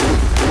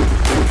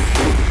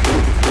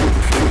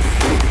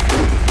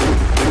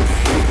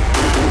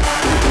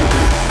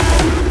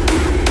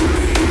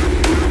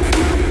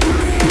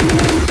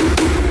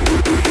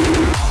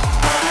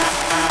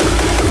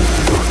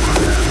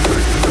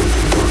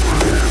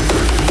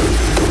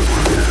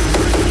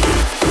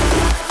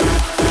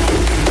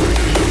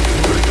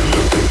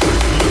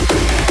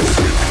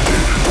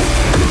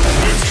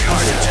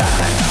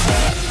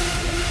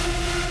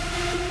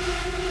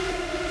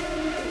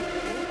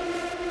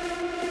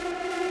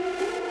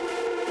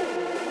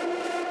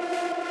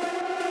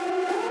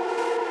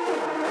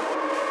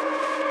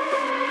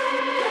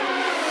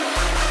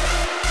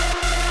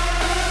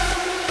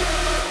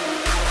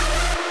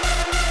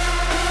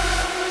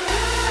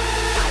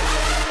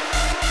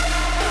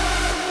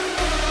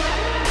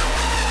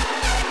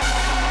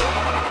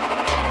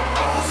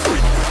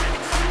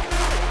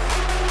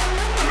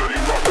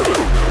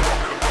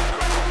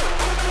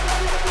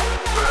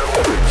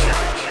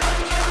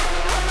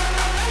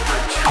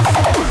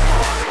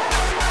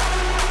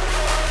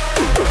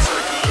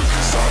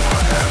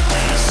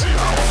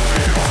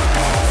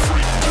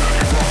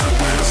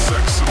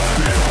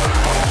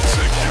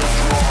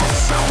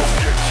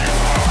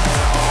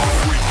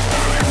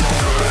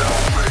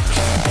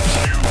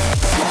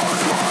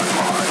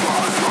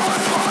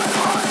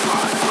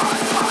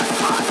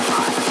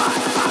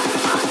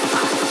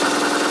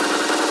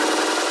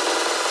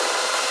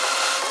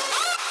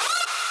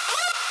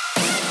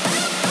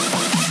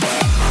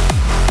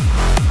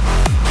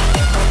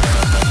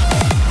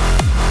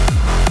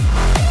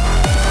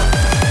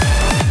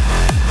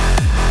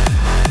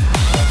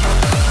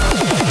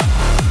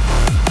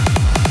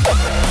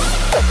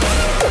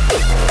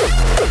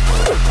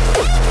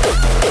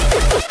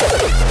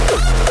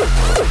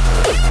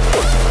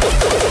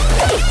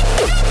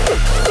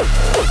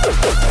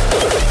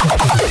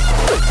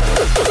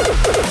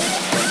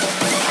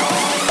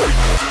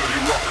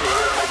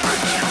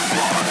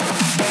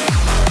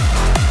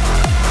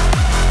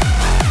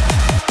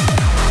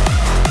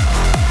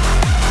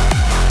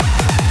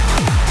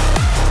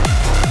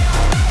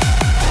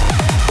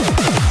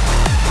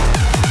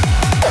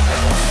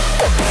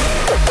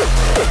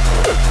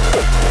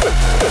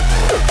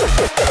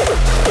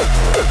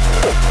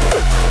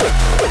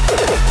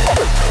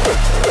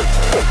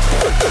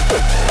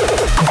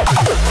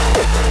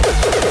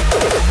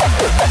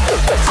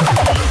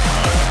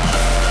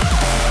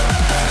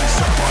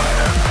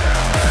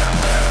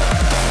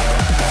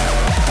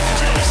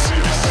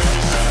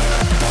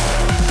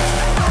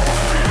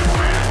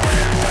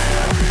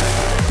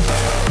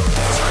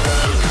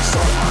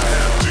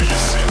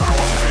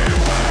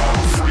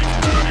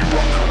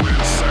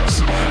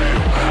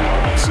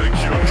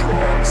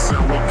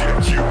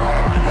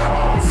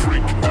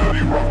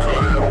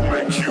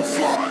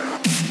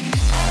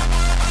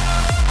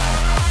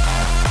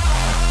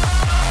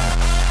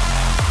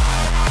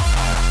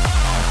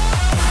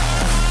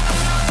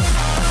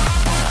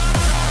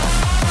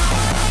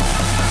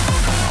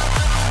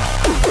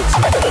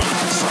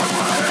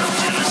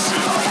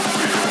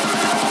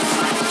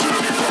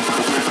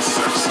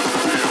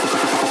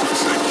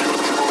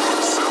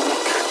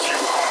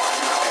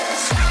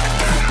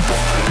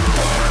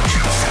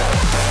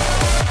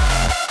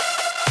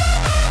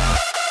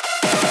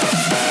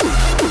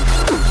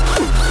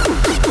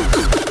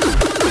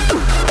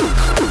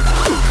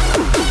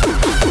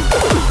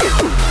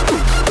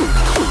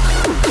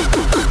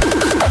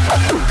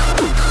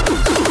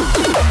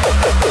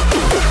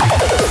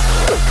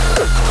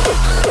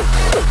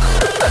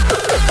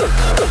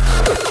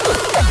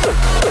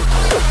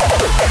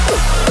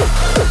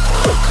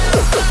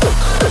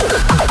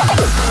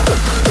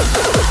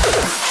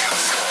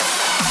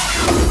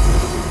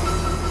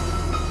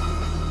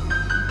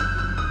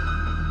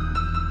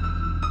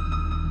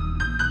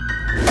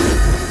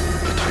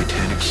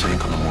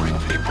 sank on the morning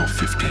of April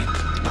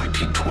 15th,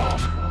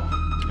 1912.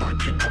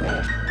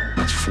 1912.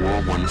 That's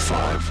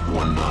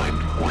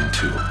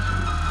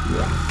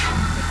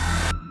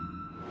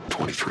 415-1912.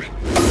 23.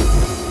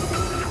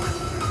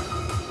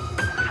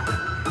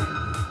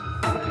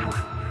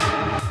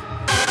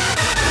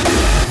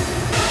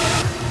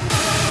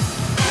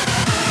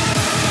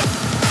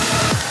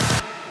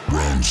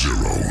 Ground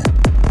zero.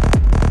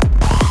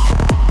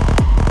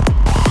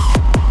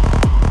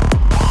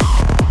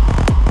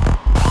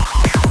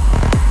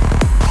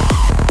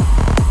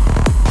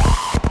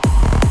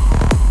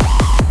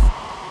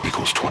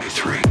 Equals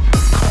 23.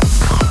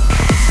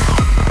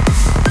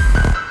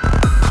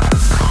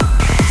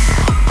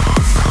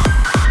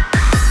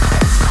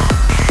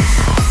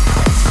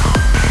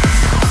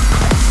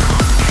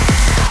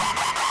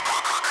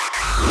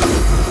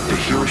 The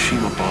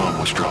Hiroshima bomb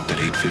was dropped at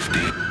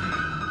 8:15.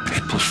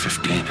 8 plus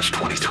 15 is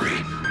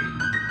 23.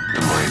 The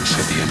Mayans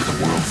said the end of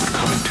the world would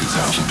come in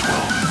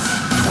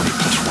 2012. 20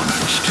 plus 1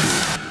 plus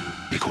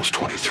 2 equals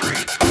 23.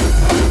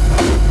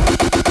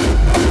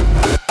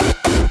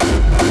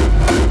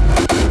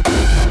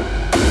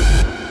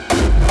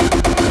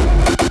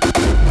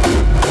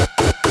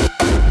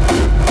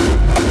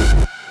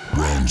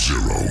 Ground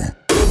zero.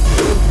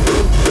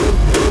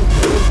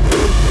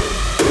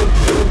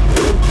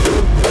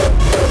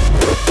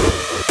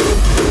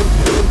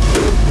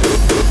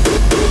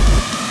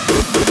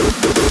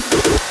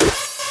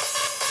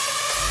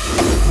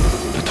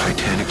 The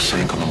Titanic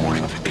sank on the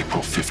morning of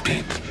April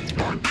 15th,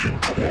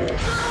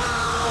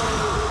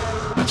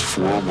 1912. That's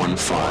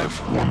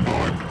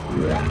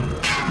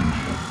 415-1912.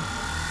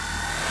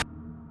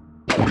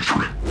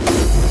 23.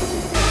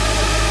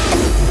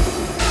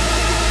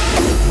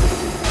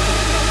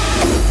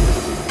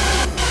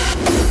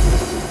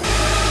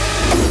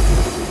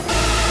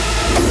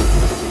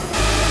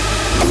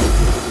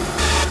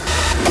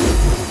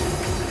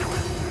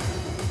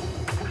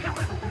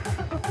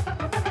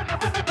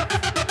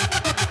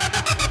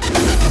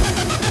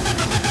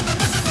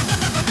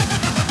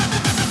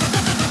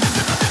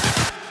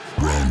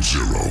 Ground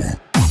zero.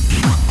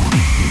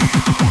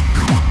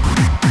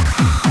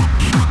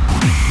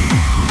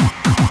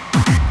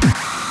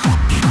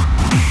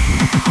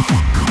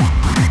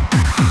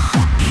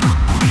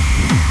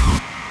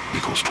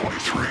 Equals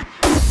 23.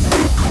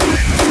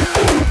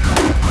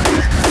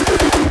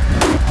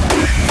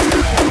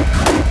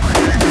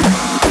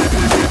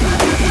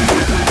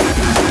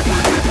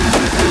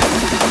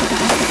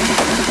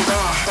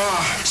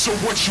 So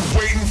what you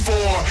waiting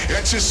for?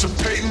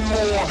 Anticipating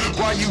more.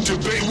 While you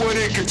debate what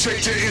it could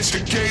take to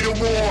instigate a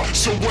war.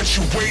 So what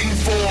you waiting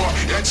for?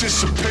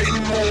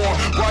 Anticipating more.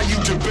 While you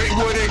debate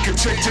what it could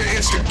take to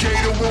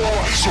instigate a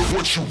war. So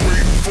what you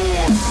waiting for?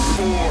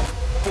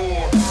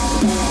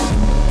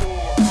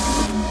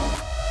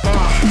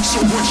 So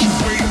what you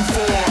waiting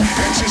for?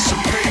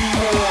 Anticipating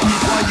more.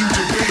 While you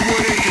debate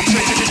what it could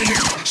take to.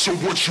 So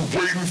what you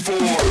waiting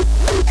for?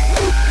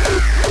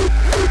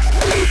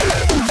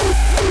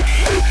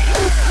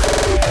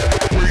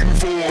 Waiting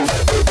for.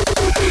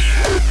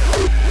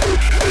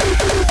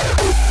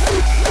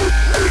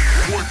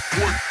 What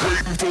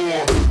waiting for?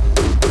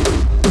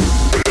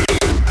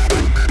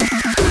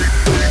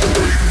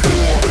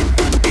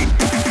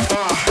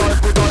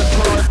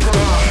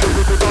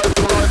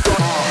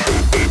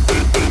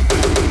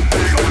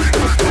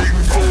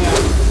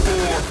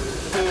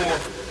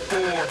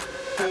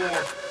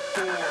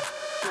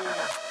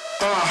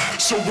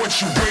 So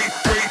what you wait.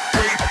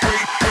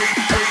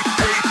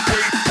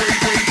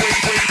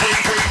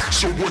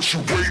 So what you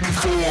waiting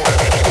for?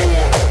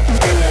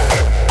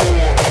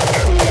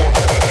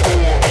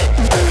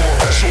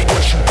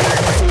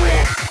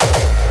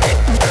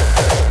 So what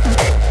you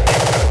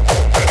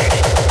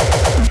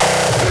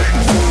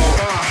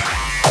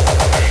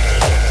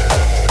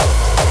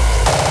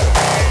waiting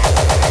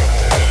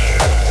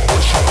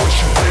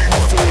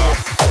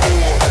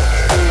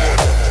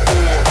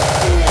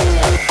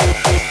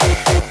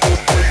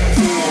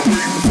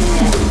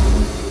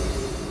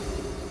for?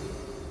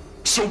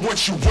 So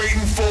what you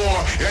waiting for?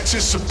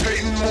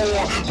 Anticipating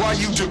more. While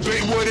you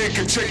debate what it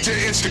could take to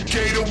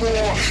instigate a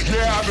war.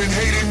 Yeah, I've been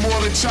hating more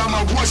the time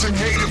I wasn't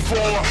hated for.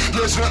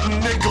 There's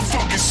nothing they can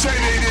fucking say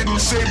they didn't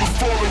say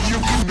before, and you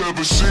can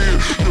never see it.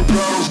 Your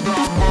battle's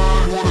not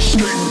mine. Wanna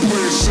skate and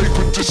play it safe,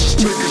 but this is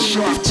taking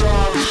shot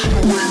time.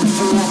 You're waiting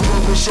for a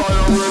purpose, I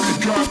already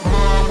got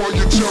mine. While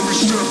you tell me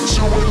step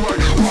to it like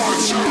hard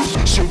times.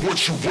 So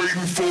what you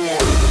waiting for?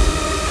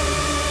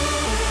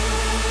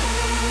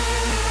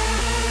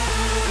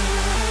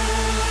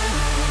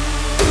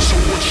 So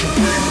what you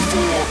waiting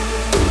for?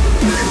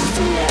 Waiting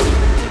for?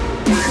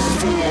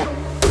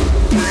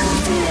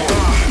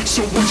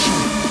 So what you?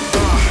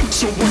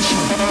 So what you?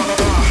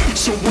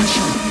 So what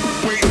you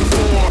waiting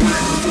for?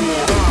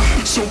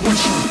 So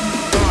what you?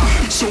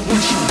 So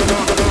what you?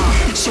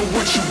 So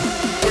what you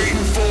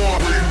waiting for?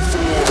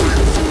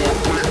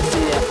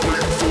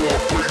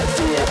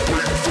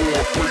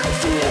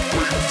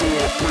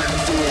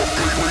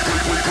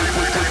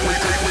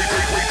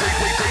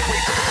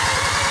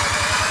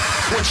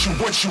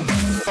 What you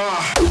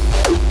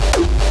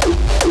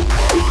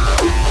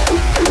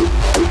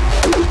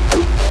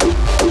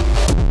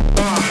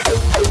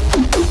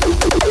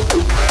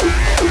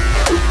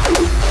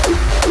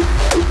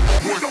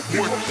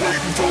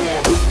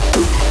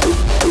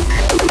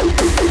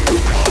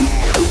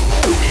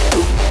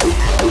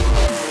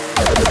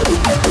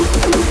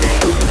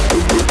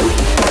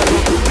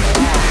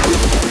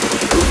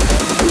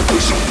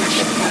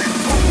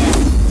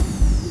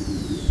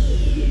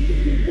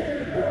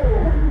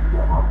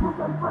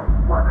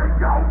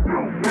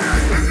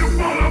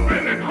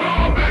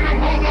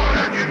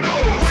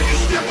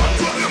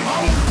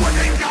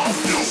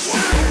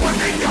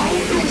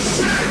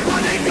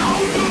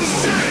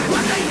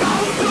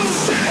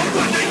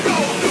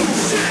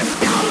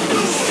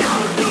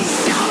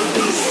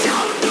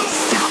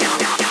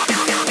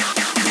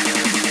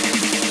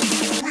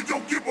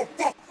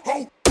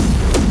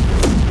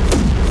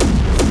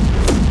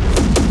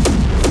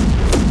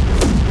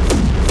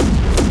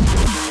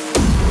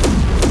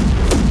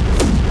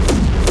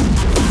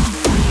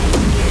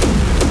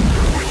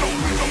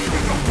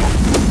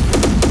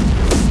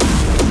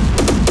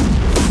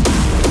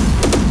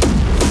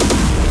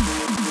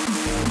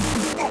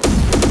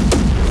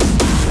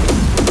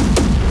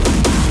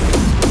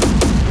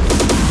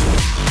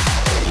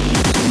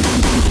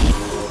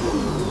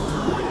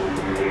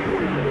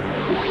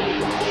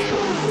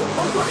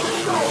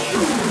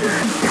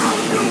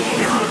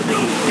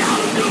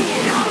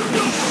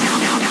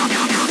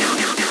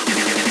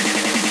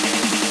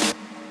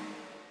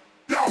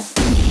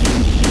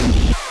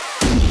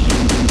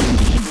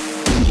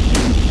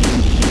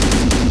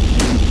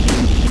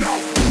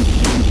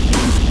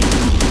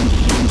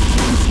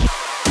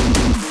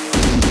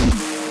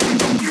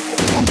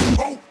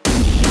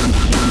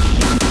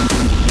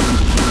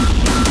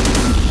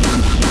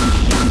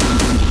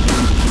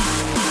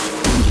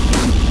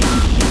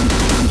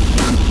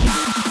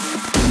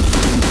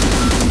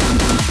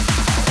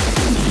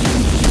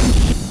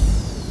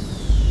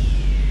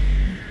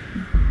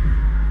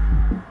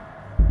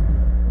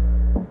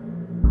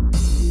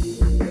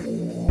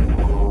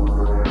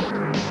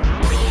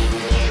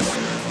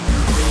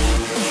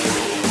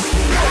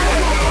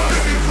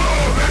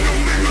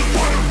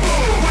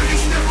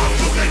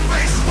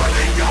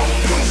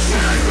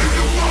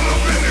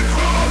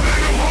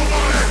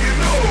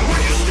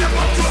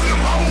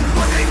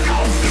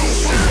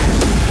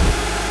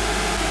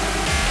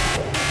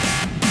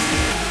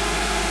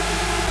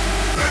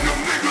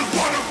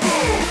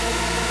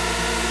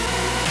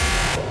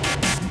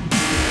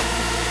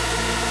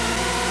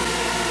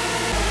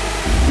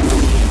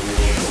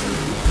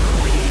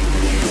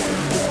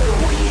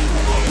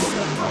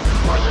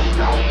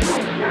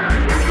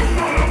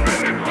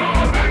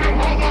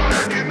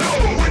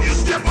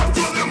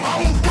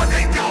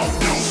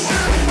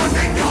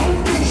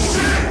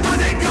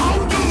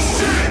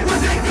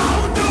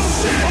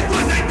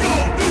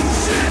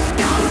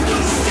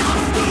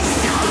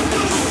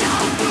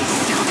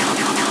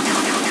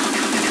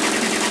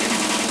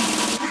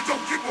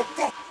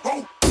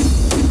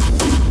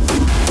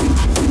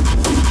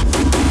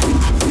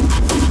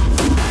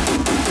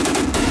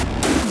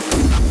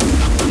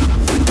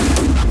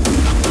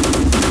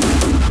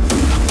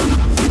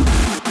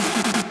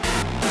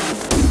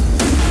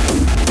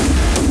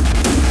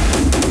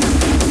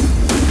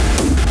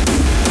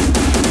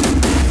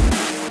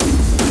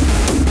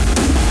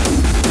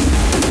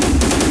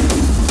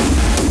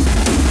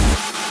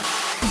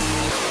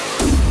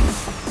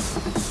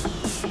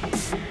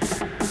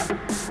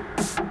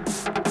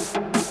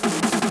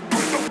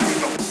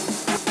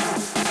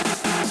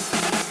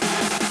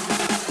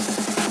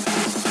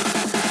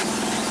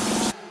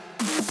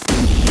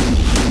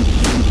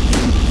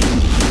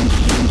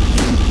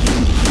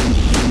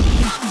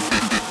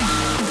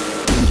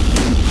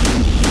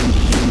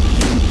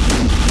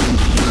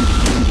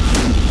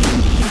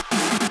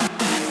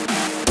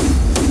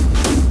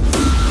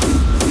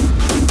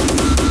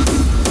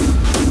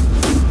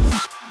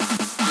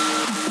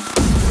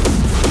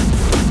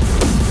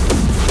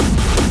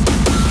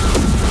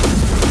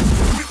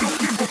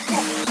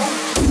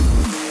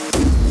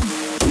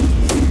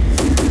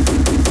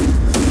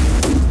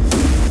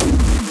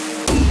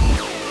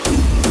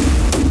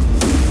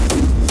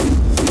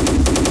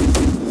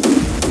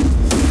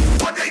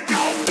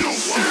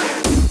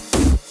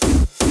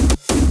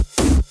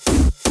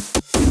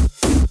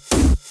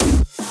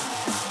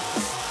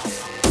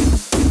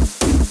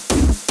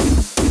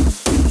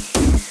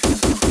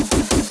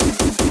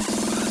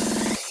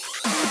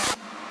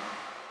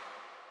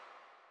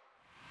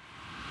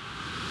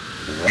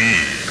We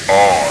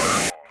are